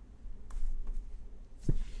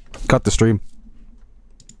 Cut the stream.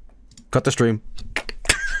 Cut the stream.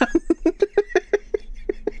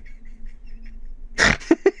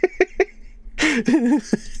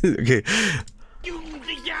 Okay.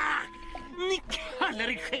 Ni kallar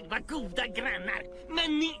er själva goda grannar,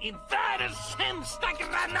 men ni är världens sämsta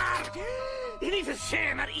grannar! Ni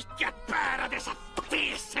förtjänar icke att bära dessa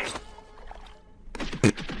feser!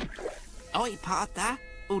 Oj, Pata.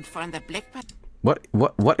 Ordförande Blackbird.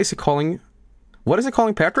 What is he calling? What is it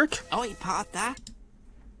calling Patrick? Oj, Pata.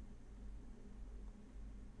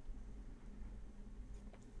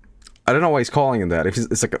 I don't know why he's calling him that. If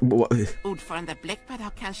it's like Ordförande Blackbird har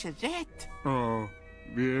kanske rätt. Ja,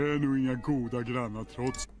 vi är nog inga goda grannar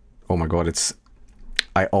trots. Oh my god, it's...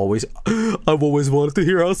 I've always wanted to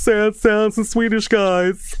hear how sad sounds in Swedish,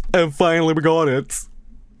 guys. And finally we got it.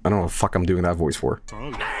 I don't know what the fuck I'm doing that voice for.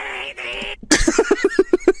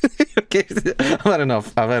 Okay, I've had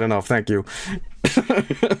enough. I've had enough, thank you.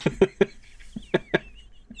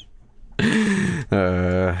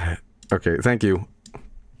 Okay, thank you.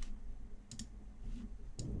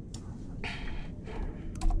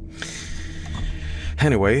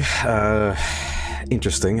 Anyway,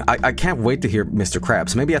 interesting. I can't wait to hear Mr.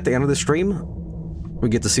 Krabs. Maybe at the end of the stream, we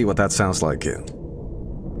get to see what that sounds like.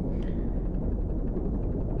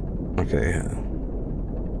 Okay.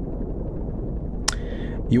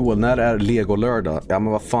 Joel, när är Lego-lördag? Ja,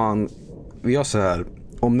 men vad fan. Vi gör så här.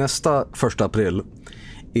 Om nästa 1 april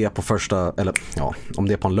är på första, eller ja, om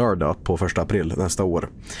det är på en lördag på 1 april nästa år,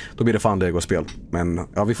 då blir det fan Lego-spel. Men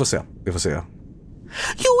ja, vi får se. Vi får se.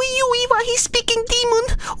 Joey, why he's speaking demon?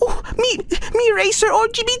 Oh, me racer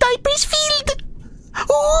RGB diapers filled.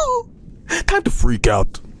 Oh, Time to freak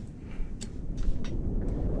out.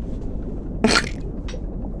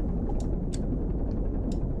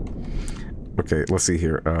 Okay, let's see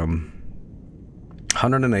here.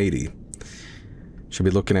 180. Should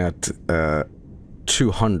be looking at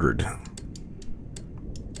 200.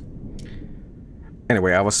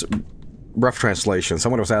 Anyway, I was... Rough translation.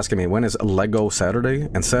 Someone was asking me, when is Lego Saturday?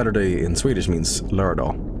 And Saturday in Swedish means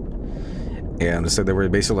lördag. And so they were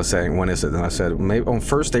basically saying, when is it? And I said, maybe on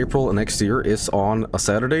 1st April next year is on a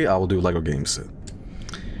Saturday, I will do Lego games.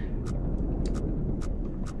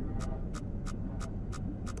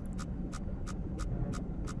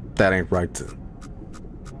 That ain't right.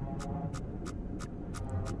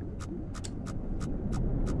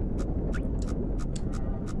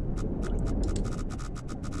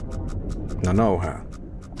 No, huh?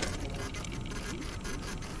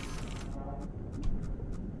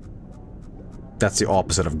 That's the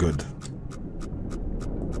opposite of good.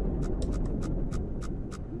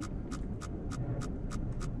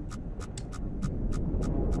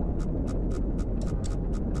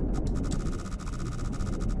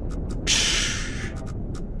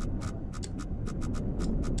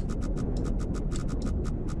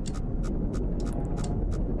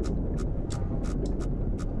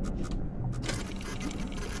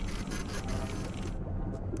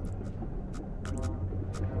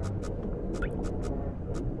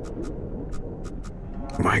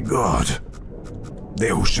 My God. The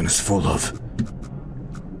ocean is full of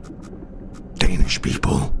Danish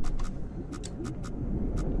people.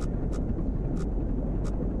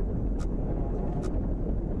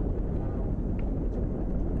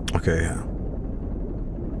 Okay.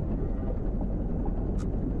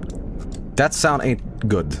 That sound ain't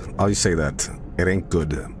good. I'll just say that. It ain't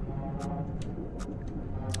good.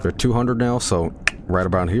 We're 200 now, so right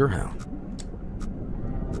about here now.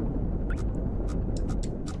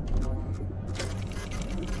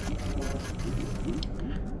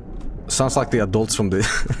 Sounds like the adults from the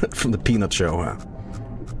from the Peanut Show, huh?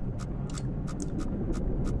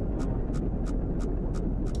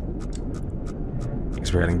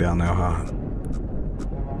 He's heading down now, huh?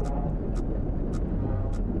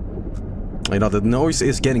 You know, the noise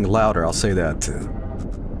is getting louder, I'll say that.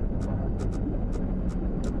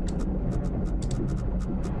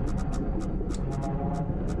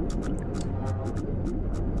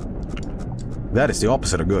 That is the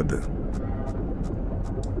opposite of good.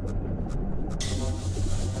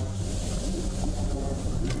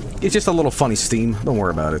 It's just a little funny steam. Don't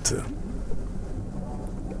worry about it.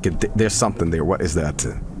 There's something there. What is that?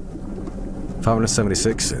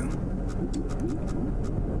 576.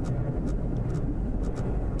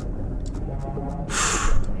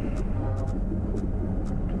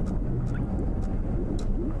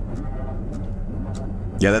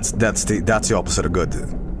 Yeah, that's the opposite of good.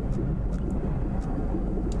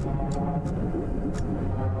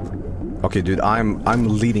 Okay, dude,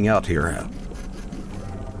 I'm leading out here.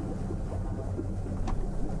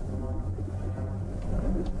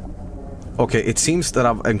 Okay, it seems that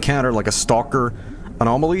I've encountered like a stalker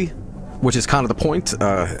anomaly, which is kind of the point.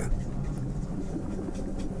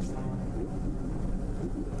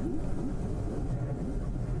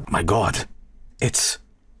 My God, it's...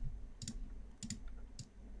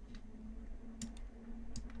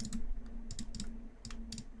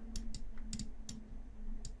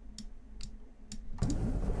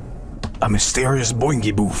 a mysterious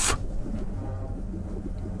boingy boof.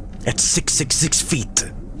 At 666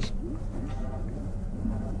 feet.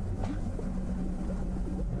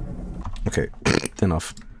 Okay,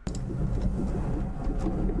 enough.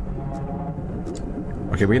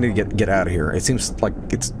 Okay, we need to get out of here. It seems like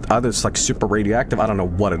it's either it's like super radioactive. I don't know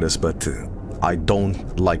what it is, but I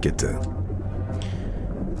don't like it.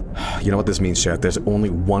 You know what this means, chat? There's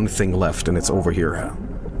only one thing left, and it's over here.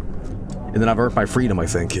 And then I've earned my freedom, I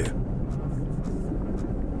think.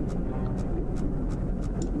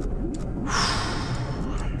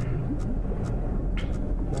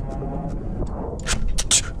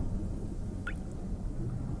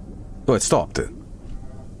 Oh, it stopped.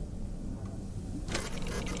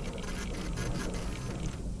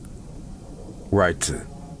 Right.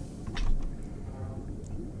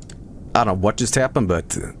 I don't know what just happened,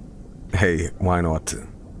 but hey, why not?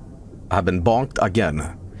 I've been bonked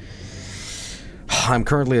again. I'm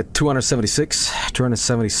currently at 276,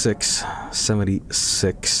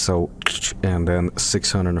 76, so, and then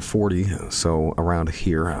 640, so around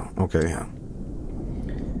here. Okay.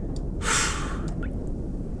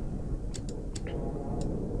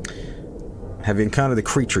 Have you encountered the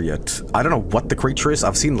creature yet? I don't know what the creature is.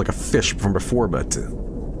 I've seen like a fish from before, but...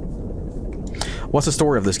 What's the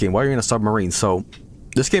story of this game? Why are you in a submarine? So,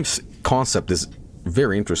 this game's concept is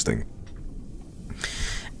very interesting.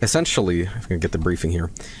 Essentially, if I can get the briefing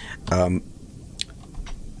here,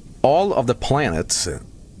 all of the planets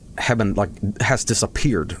have been, like, has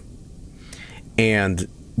disappeared. And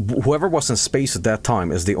whoever was in space at that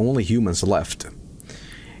time is the only humans left.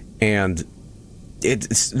 And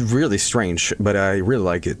it's really strange, but I really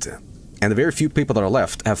like it. And the very few people that are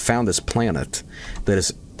left have found this planet that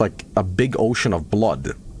is like a big ocean of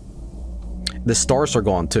blood. The stars are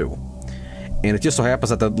gone too. And it just so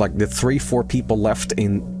happens that the 3-4 people left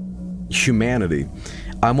in humanity,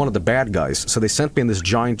 I'm one of the bad guys. So they sent me in this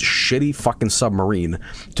giant shitty fucking submarine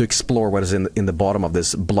to explore what is in the bottom of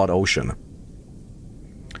this blood ocean.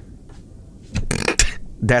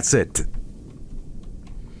 That's it.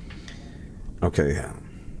 Okay.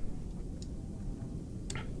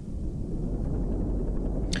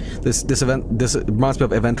 This reminds me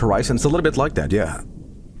of Event Horizon. It's a little bit like that, yeah.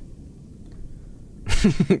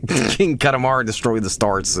 King Katamari destroyed the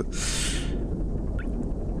stars.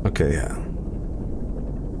 Okay, yeah.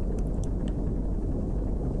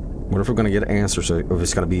 What if we're gonna get answers if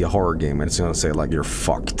it's gonna be a horror game and it's gonna say like you're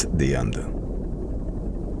fucked at the end?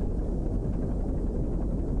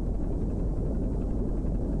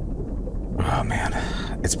 Oh man,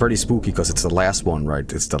 it's pretty spooky because it's the last one,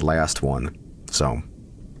 right? It's the last one. So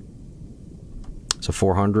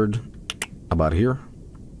 400 about here.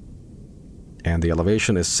 And the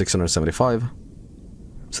elevation is 675.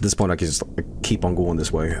 So at this point I can just keep on going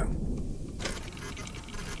this way.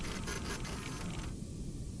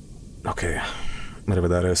 Okay, whatever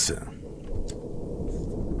that is.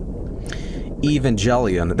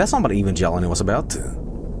 Evangelion. That's not what Evangelion was about.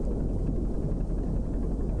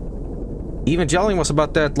 Evangelion was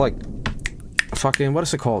about that, like, fucking, what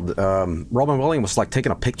is it called? Robin Williams was, like,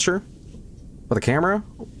 taking a picture with a camera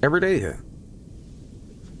every day. You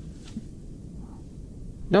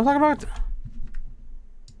know what I'm talking about?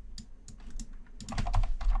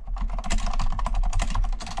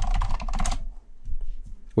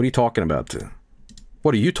 What are you talking about?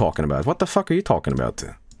 What are you talking about? What the fuck are you talking about?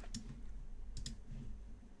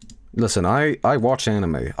 Listen, I watch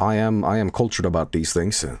anime. I am cultured about these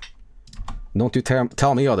things. Don't you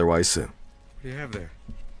tell me otherwise. What do you have there?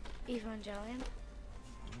 Evangelion.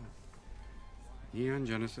 Neon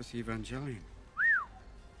Genesis Evangelion.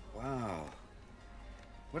 Wow.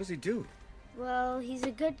 What does he do? Well, he's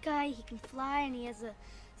a good guy, he can fly, and he has a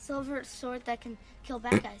silver sword that can kill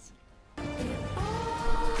bad guys.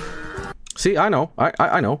 See, I know.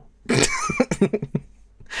 I know.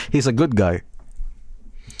 He's a good guy.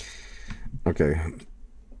 Okay.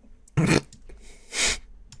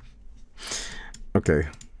 Okay.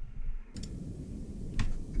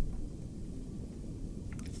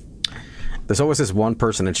 There's always this one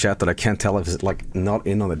person in chat that I can't tell if it's like not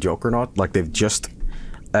in on the joke or not. Like they've just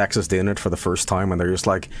accessed the internet for the first time and they're just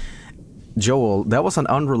like, Joel, that was an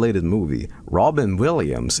unrelated movie. Robin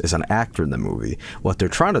Williams is an actor in the movie. What they're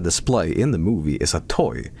trying to display in the movie is a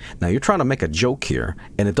toy. Now you're trying to make a joke here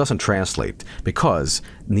and it doesn't translate because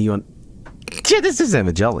Neon... Yeah, this is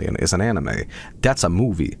Evangelion, is an anime. That's a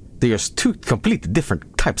movie. There's two completely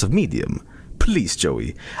different types of medium. Please,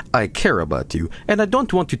 Joey, I care about you, and I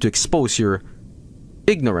don't want you to expose your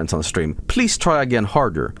ignorance on stream. Please try again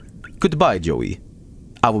harder. Goodbye, Joey.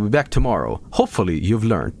 I will be back tomorrow. Hopefully, you've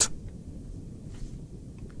learned.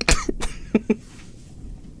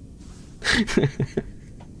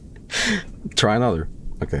 Try another.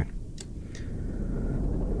 Okay.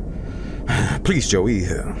 Please, Joey.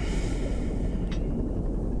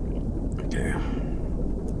 Okay.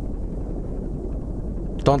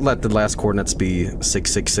 Don't let the last coordinates be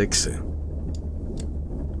 666.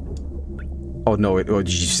 Oh no, oh,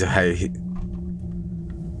 hey.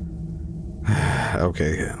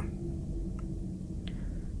 Okay.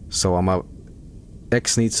 So I'm out.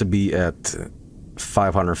 X needs to be at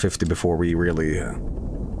 550 before we really, you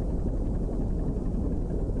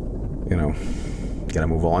know, gotta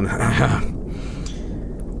move on.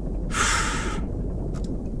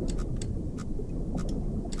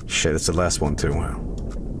 Shit, it's the last one too.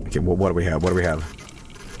 Okay, what do we have? What do we have?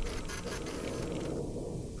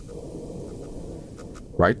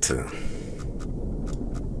 Right?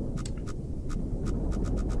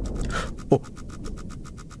 Oh.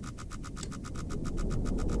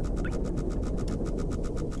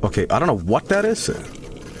 Okay, I don't know what that is.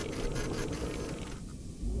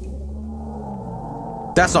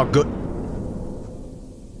 That's not good.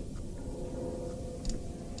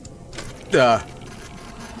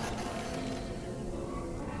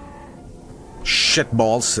 Shit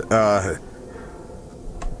balls.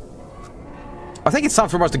 I think it's time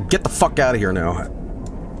for us to get the fuck out of here now.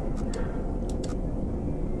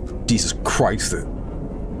 Jesus Christ.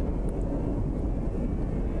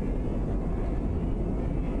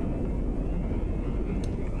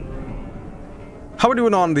 How are we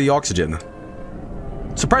doing on the oxygen?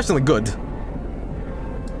 Surprisingly good.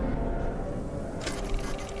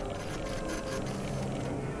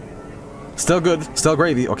 Still good. Still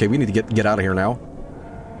gravy. Okay, we need to get out of here now.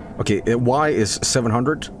 Okay, Y is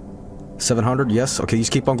 700. 700, yes. Okay,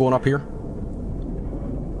 just keep on going up here.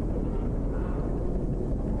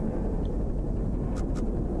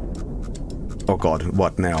 Oh god,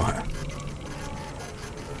 what now?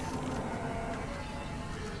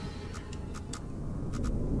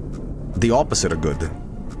 The opposite of good.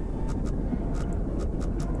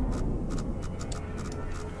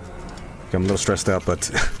 Okay, I'm a little stressed out, but...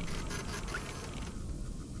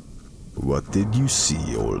 What did you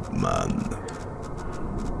see, old man?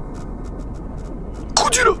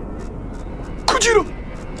 Kojiro! Kojiro!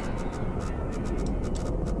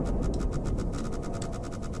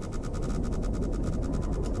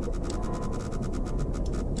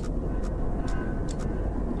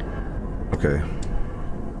 Okay.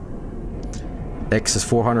 X is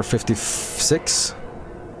 456.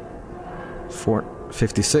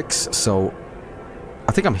 456, so...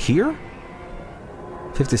 I think I'm here?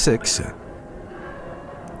 56.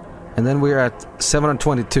 And then we're at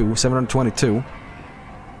 722. 722.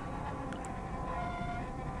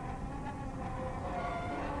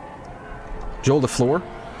 Joel, the floor?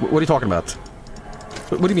 What are you talking about?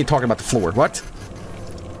 What do you mean talking about the floor? What?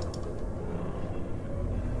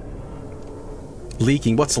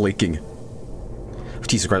 Leaking? What's leaking?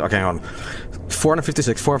 Jesus Christ. Okay, hang on.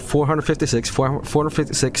 456. 456.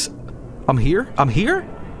 456. I'm here? I'm here?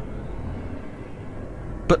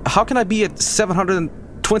 But how can I be at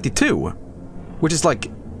 722? Which is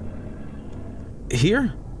like...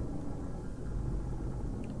 Here?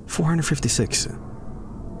 456.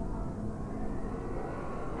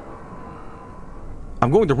 I'm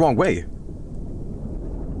going the wrong way.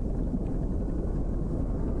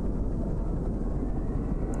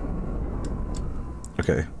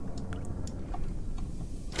 Okay.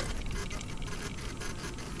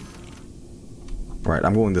 Right,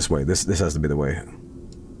 I'm going this way. This has to be the way.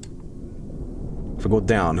 If I go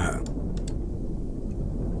down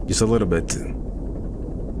just a little bit, and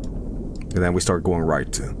then we start going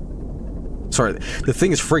right. Sorry, the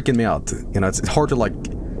thing is freaking me out. You know, it's hard to like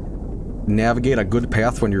navigate a good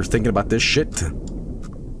path when you're thinking about this shit.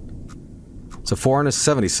 So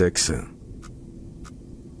 476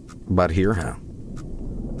 about here,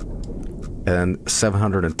 and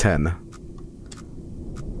 710.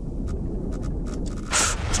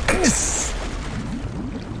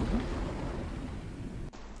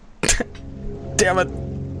 Damn it!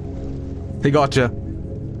 He got you.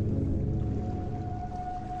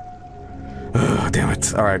 Damn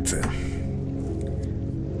it! All right.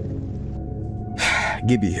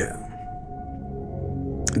 Gibby.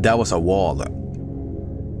 That was a wall.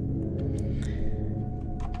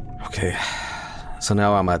 Okay. So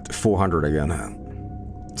now I'm at 400 again.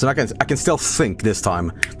 So I can still think this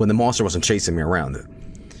time when the monster wasn't chasing me around.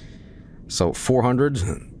 So 400.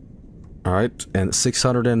 All right, and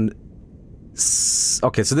 600 and.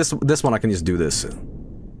 Okay, so this one I can just do this.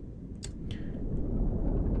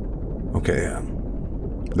 Okay,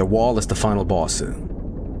 the wall is the final boss.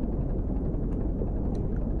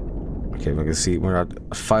 Okay, we can see we're at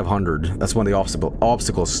 500. That's when the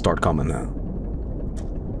obstacles start coming now.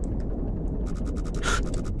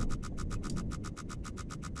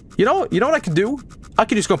 You know what I could do? I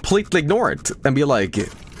could just completely ignore it and be like,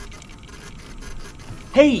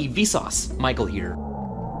 hey, Vinesauce, Michael here.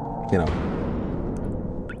 You know.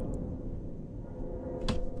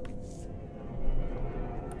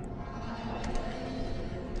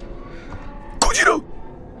 Kojiro!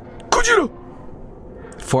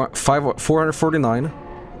 449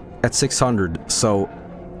 at 600, so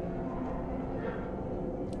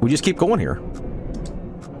we just keep going here.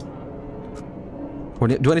 Or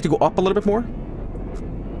do I need to go up a little bit more?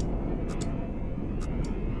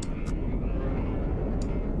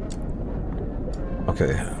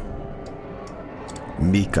 Okay.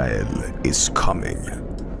 Mikael is coming.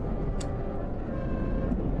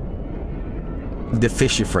 The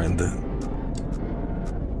fishy friend.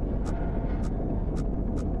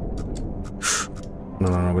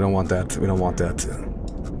 No, we don't want that. We don't want that.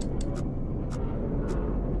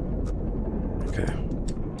 Okay.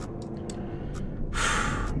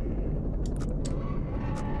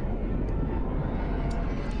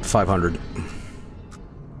 500.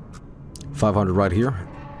 500 right here.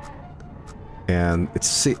 And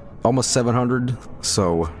it's almost 700,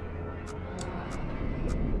 so...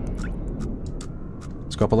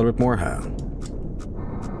 Let's go up a little bit more.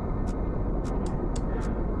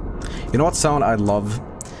 You know what sound I love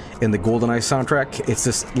in the GoldenEye soundtrack? It's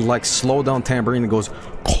this, like, slow down tambourine that goes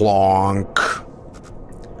clonk.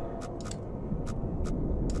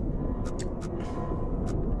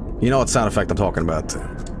 You know what sound effect I'm talking about?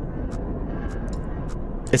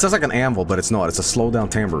 It sounds like an anvil, but it's not. It's a slow down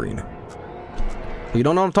tambourine. You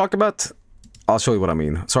don't know what I'm talking about? I'll show you what I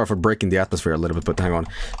mean. Sorry for breaking the atmosphere a little bit, but hang on.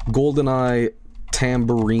 GoldenEye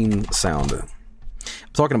tambourine sound. I'm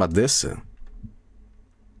talking about this.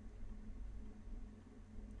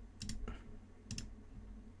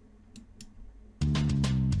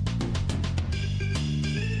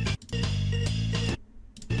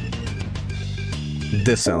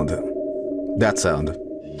 This sound. That sound.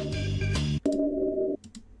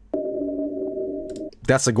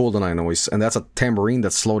 That's a GoldenEye noise, and that's a tambourine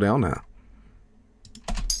that's slowed down now.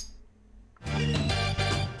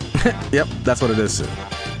 Yep, that's what it is. It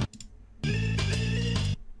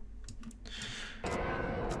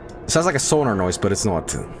sounds like a sonar noise, but it's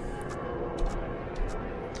not.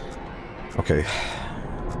 Okay.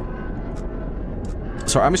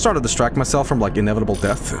 Sorry, I'm starting to distract myself from, like, inevitable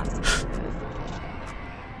death.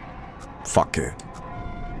 Fuck it.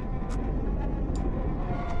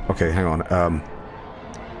 Okay, hang on.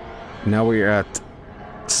 Now we're at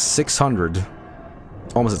 600.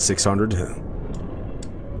 Almost at 600.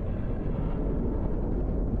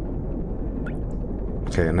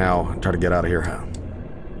 Okay, now try to get out of here.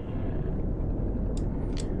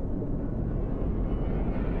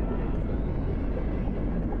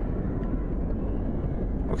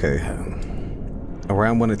 Okay.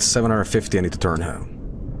 Around when it's 750, I need to turn.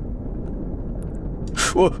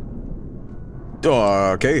 Whoa.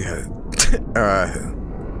 Okay.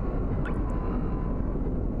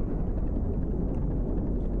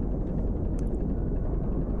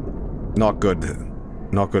 Not good.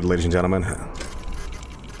 Not good, ladies and gentlemen.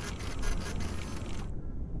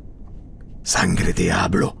 Sangre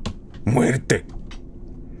Diablo. Muerte.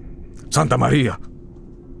 Santa Maria.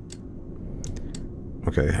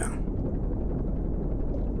 Okay.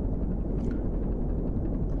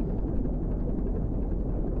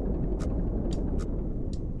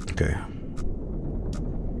 Okay.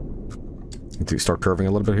 Need to start curving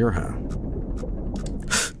a little bit here, huh?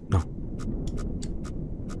 No.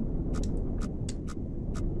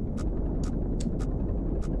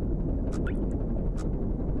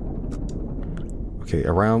 Okay,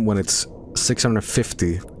 around when it's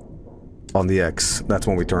 650 on the X, that's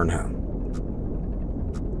when we turn.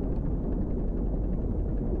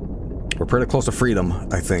 We're pretty close to freedom,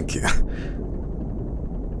 I think.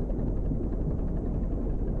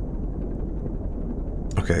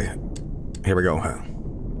 Okay, here we go.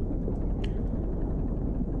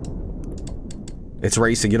 It's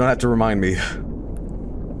racing, you don't have to remind me.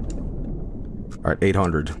 Alright,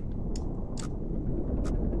 800.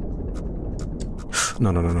 No.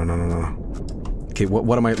 Okay,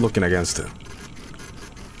 what am I looking against?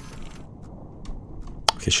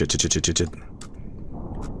 Okay, shit.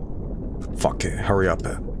 Fuck it, hurry up.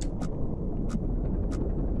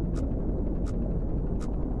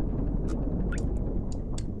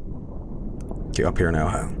 Okay, up here now.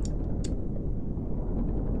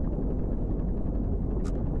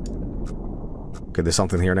 Okay, there's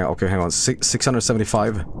something here now. Okay, hang on.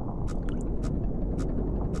 675.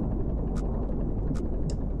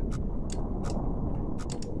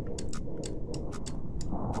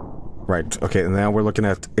 Right, okay, and now we're looking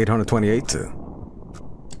at 828.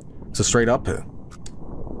 So straight up.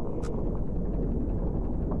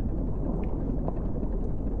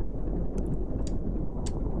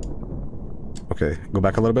 Okay, go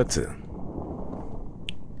back a little bit.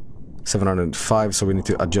 705, so we need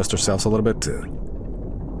to adjust ourselves a little bit.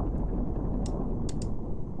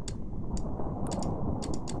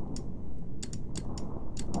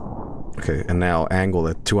 Okay, and now angle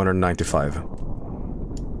at 295.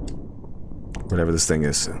 Whatever this thing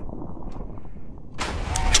is.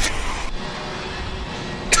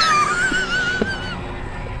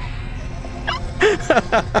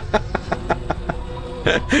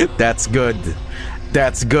 That's good.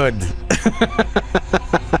 That's good.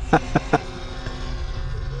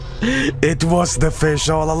 It was the fish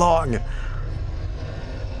all along.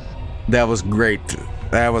 That was great.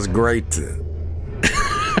 That was great.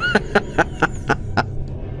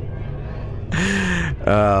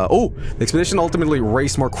 Oh, the expedition ultimately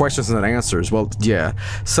raised more questions than answers. Well, yeah.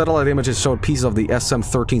 Satellite images showed pieces of the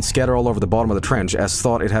SM-13 scattered all over the bottom of the trench, as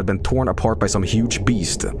thought it had been torn apart by some huge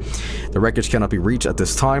beast. The wreckage cannot be reached at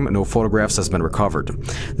this time, no photographs has been recovered.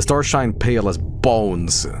 The stars shine pale as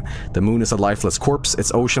bones. The moon is a lifeless corpse,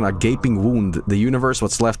 its ocean a gaping wound. The universe,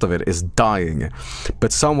 what's left of it, is dying.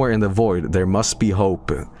 But somewhere in the void, there must be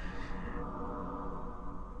hope.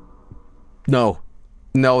 No.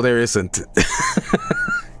 No, there isn't.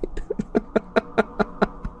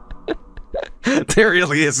 There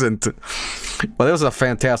really isn't. But it was a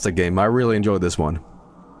fantastic game. I really enjoyed this one.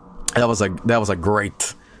 That was a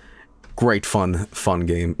great fun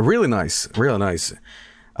game. Really nice. Really nice.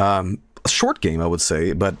 A short game, I would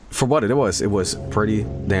say, but for what it was pretty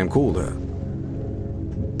damn cool.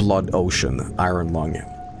 Blood Ocean, Iron Lung.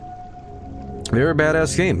 Very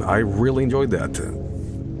badass game. I really enjoyed that.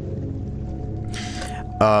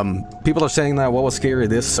 People are saying that what was scarier,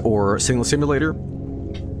 this or Signal Simulator?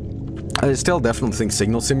 I still definitely think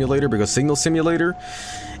Signal Simulator, because Signal Simulator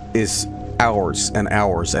is hours and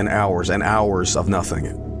hours and hours and hours of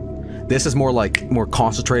nothing. This is more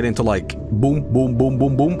concentrated into like boom, boom, boom,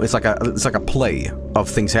 boom, boom. It's like a play of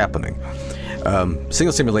things happening.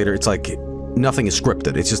 Signal Simulator, it's like nothing is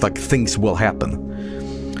scripted. It's just like things will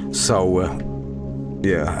happen. So,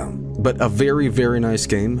 yeah. But a very, very nice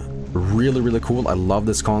game. Really, really cool. I love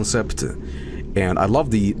this concept. And I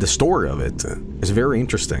love the story of it. It's very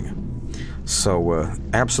interesting. So,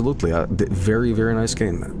 absolutely, very, very nice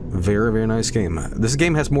game. Very, very nice game. This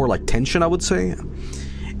game has more, like, tension, I would say.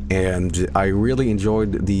 And I really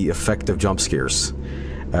enjoyed the effective jump scares.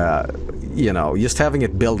 You know, just having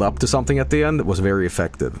it build up to something at the end was very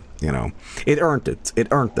effective, you know. It earned it. It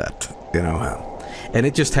earned that, you know. And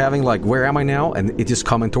it just having, like, where am I now? And it just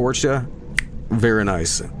coming towards you. Very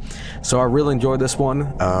nice. So I really enjoyed this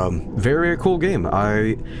one. Very, very cool game.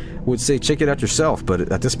 I would say check it out yourself,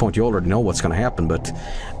 but at this point you already know what's going to happen. But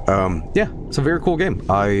yeah, it's a very cool game.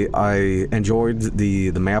 I enjoyed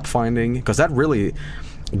the map finding, because that really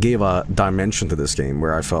gave a dimension to this game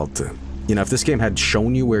where I felt, you know, if this game had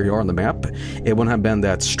shown you where you are on the map, it wouldn't have been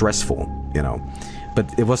that stressful, you know.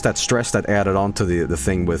 But it was that stress that added on to the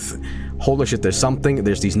thing with, holy shit, there's something,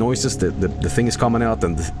 there's these noises, the thing is coming out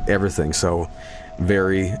and everything. So,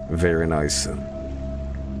 very, very nice.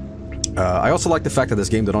 I also like the fact that this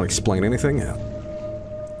game did not explain anything.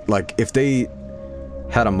 Like, if they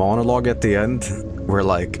had a monologue at the end, where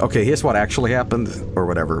like, okay, here's what actually happened, or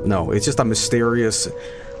whatever. No, it's just a mysterious,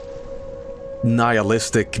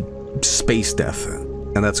 nihilistic space death.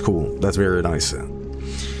 And that's cool. That's very nice.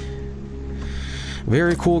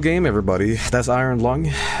 Very cool game, everybody. That's Iron Lung.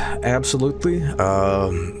 Absolutely.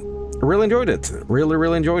 Really enjoyed it. Really,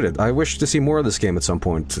 really enjoyed it. I wish to see more of this game at some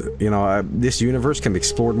point. You know, this universe can be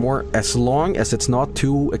explored more, as long as it's not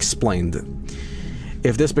too explained.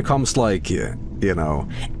 If this becomes like, you know...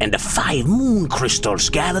 And the 5 moon crystals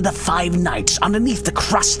gather the 5 nights underneath the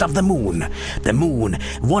crust of the moon. The moon,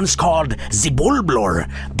 once called Zibulblor,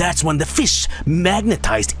 that's when the fish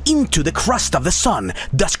magnetized into the crust of the sun,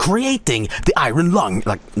 thus creating the Iron Lung.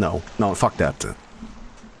 Like, no, fuck that.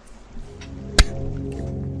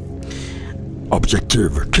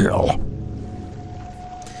 Objective kill.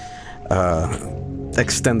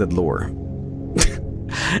 Extended lore.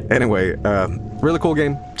 Anyway, really cool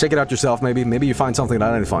game. Check it out yourself, maybe. Maybe you find something that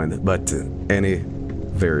I didn't find, but any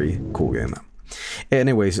very cool game.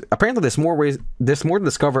 Anyways, apparently there's more to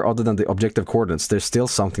discover other than the objective coordinates. There's still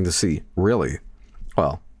something to see. Really?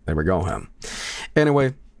 Well, there we go.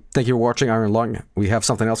 Anyway, thank you for watching Iron Lung. We have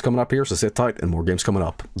something else coming up here, so sit tight and more games coming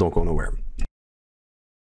up. Don't go nowhere.